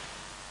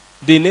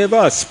 They never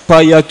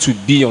aspired to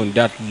be on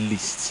that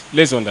list.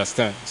 Let's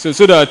understand. So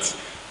that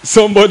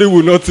somebody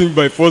will not think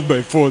by force.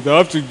 They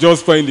have to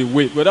just find a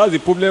way. But that's the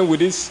problem with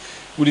the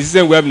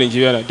system we have in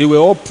Nigeria. They were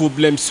all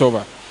problem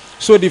solvers.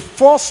 So the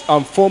first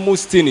and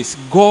foremost thing is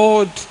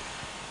God,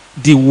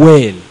 the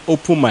well,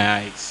 open my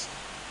eyes.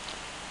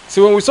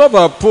 So when we solve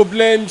our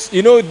problems,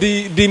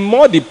 the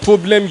more the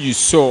problem you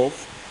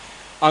solve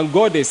and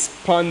God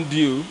expand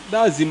you,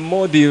 that's the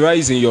more they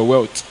rise in your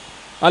wealth.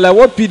 And like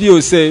what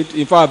PDO said,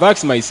 in fact, I've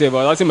asked myself,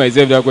 I was asking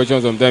myself that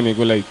question some time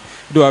ago,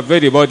 though I've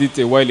read about it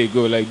a while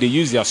ago, they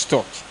use their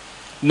stock.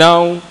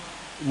 Now,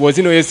 was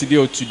it yesterday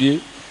or today,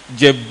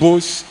 Jeff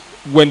Bezos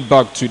went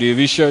back to the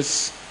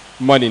richest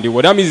man in the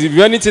world. That means if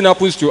anything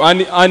happens to,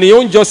 and he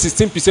owns just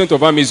 16%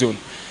 of Amazon.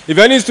 If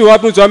anything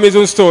happens to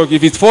Amazon stock,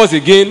 if it falls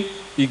again,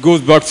 it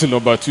goes back to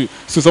number 2.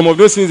 So some of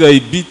those things are a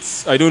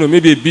bit, I don't know,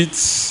 maybe a bit,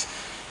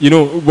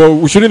 but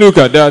we shouldn't look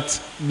at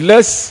that.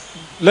 Let's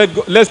pray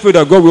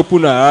that God will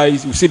open our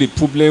eyes, we see the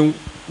problem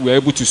we're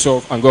able to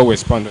solve, and God will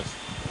expand us.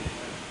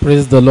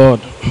 Praise the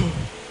Lord.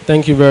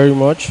 Thank you very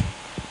much.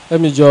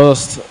 Let me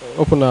just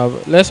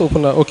let's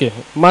open up. Okay,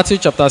 Matthew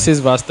chapter 6,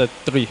 verse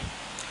 3.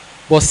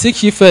 But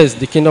seek ye first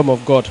the kingdom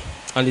of God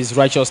and his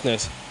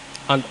righteousness,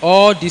 and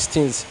all these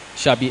things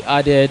shall be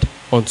added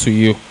unto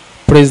you.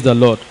 Praise the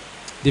Lord.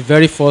 The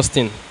very first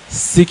thing,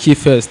 seek ye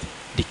first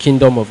the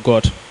kingdom of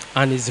God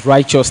and his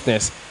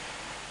righteousness,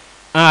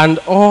 and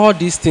all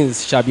these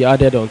things shall be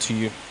added unto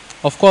you.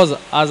 Of course,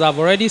 as I've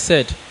already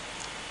said,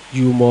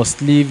 you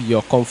must leave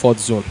your comfort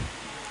zone.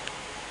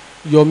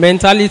 Your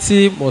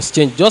mentality must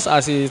change, just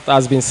as it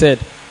has been said.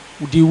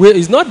 The way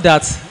is not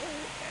that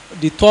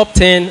the top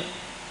 10,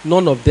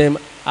 none of them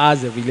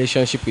has a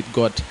relationship with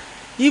God.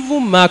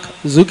 Even Mark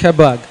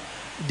Zuckerberg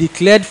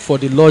declared for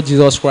the Lord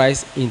Jesus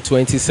Christ in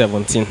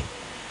 2017.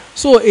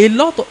 So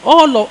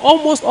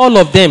almost all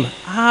of them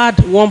had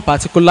one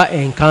particular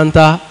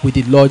encounter with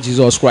the Lord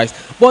Jesus Christ.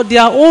 But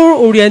their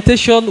own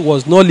orientation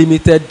was not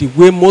limited the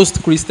way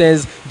most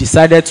Christians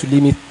decided to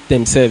limit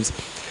themselves.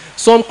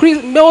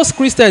 Most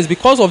Christians,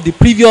 because of the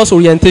previous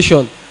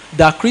orientation,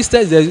 that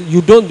Christians,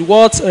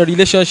 what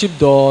relationship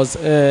does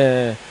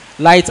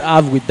light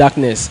have with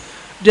darkness?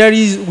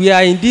 We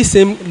are in this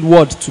same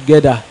world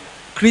together.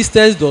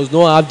 Christians does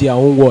not have their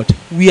own word.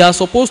 We are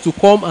supposed to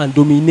come and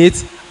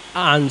dominate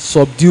and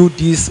subdue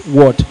this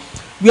word.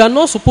 We are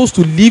not supposed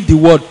to leave the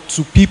word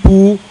to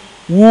people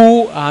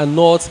who are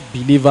not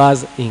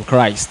believers in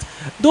Christ.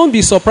 Don't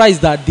be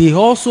surprised that they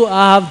also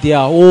have their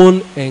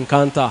own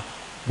encounter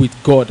with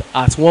God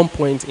at one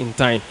point in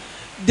time.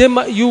 They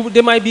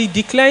might be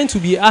declaring to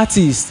be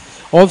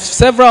artists of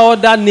several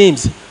other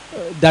names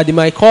that they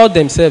might call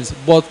themselves,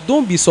 but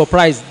don't be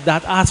surprised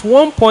that at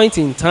one point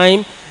in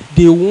time,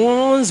 they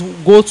once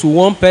go to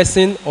one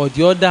person or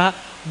the other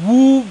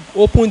who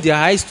opened their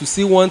eyes to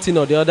see one thing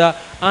or the other,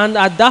 and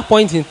at that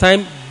point in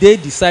time, they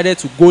decided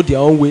to go their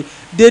own way.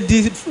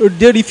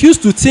 They refuse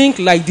to think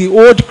like the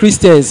old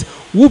Christians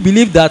who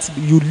believe that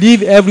you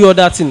leave every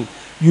other thing.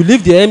 You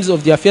leave the aims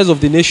of the affairs of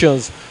the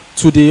nations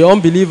to the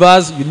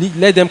unbelievers,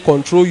 let them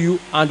control you,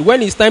 and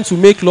when it's time to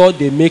make law,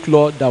 they make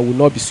law that will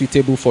not be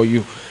suitable for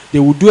you. They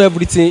will do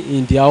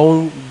everything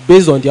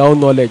based on their own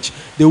knowledge.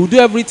 They will do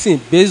everything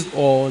based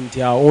on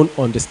their own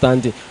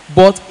understanding.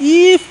 But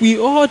if we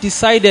all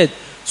decided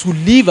to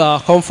leave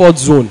our comfort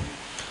zone,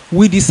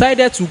 we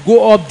decided to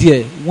go up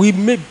there, we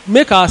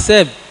make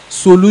ourselves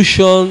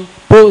solution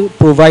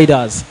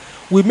providers.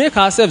 We make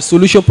ourselves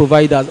solution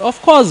providers.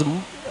 Of course,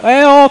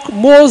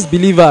 most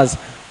believers,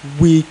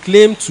 we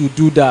claim to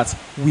do that.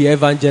 We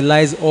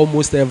evangelize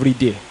almost every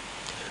day.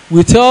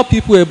 We tell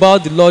people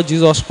about the Lord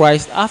Jesus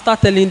Christ. After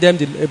telling them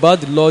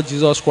about the Lord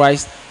Jesus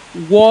Christ,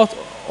 what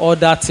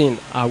other thing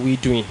are we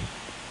doing?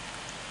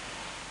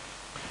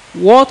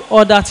 What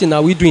other thing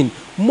are we doing?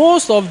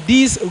 Most of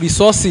these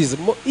resources,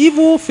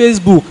 even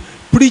Facebook,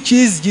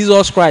 preaches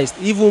Jesus Christ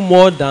even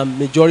more than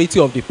majority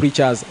of the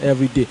preachers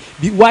every day.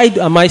 Why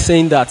am I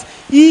saying that?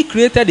 He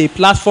created a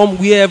platform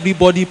where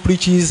everybody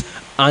preaches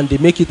and they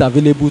make it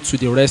available to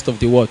the rest of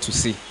the world to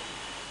see.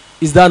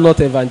 Is that not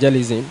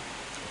evangelism?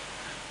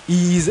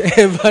 He is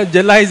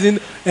evangelizing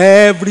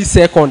every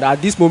second.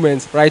 At this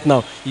moment, right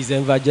now, he's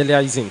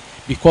evangelizing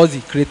because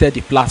he created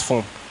the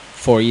platform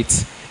for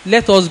it.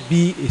 Let us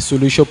be a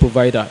solution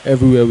provider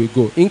everywhere we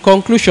go. In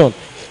conclusion,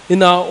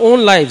 in our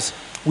own lives,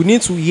 we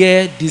need to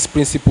hear these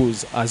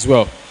principles as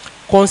well.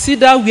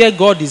 Consider where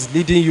God is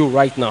leading you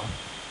right now.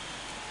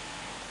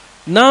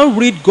 Now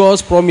read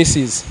God's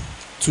promises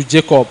to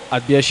Jacob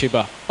at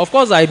Beersheba. Of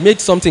course, I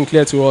made something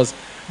clear to us.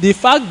 The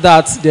fact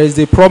that there is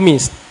a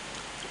promise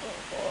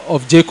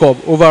of Jacob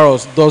over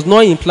us does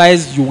not imply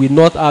you will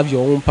not have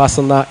your own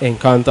personal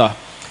encounter.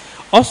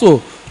 Also,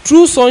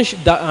 through sonship,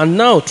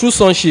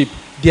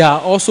 They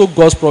are also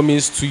God's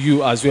promise to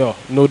you as well,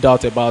 no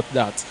doubt about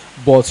that.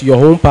 But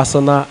your own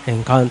personal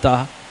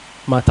encounter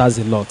matters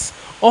a lot.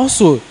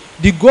 Also,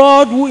 the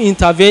God who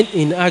intervened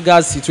in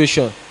Hagar's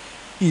situation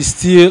is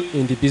still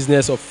in the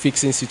business of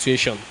fixing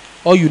situation.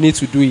 All you need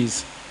to do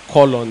is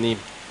call on him.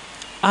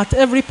 At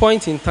every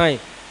point in time,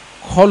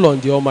 call on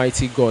the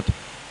Almighty God.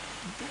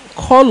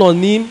 Call on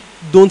him,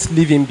 don't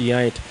leave him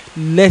behind.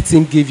 Let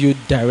him give you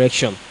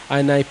direction.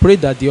 And I pray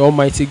that the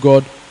Almighty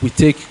God will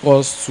take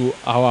us to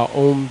our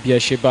own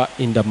Beersheba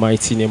in the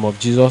mighty name of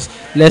Jesus.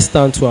 Let's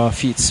stand to our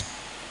feet.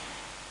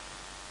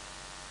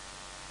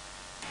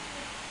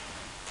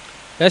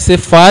 Let's say,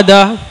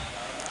 Father,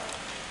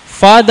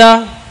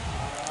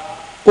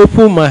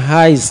 open my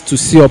eyes to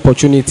see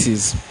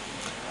opportunities.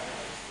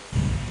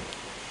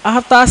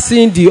 After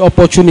seeing the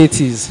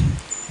opportunities,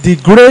 the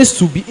grace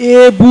to be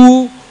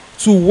able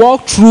to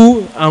walk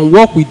through and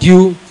walk with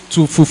you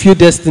to fulfill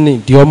destiny,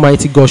 the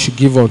Almighty God should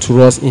give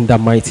unto us in the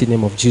mighty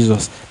name of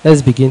Jesus.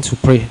 Let's begin to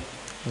pray.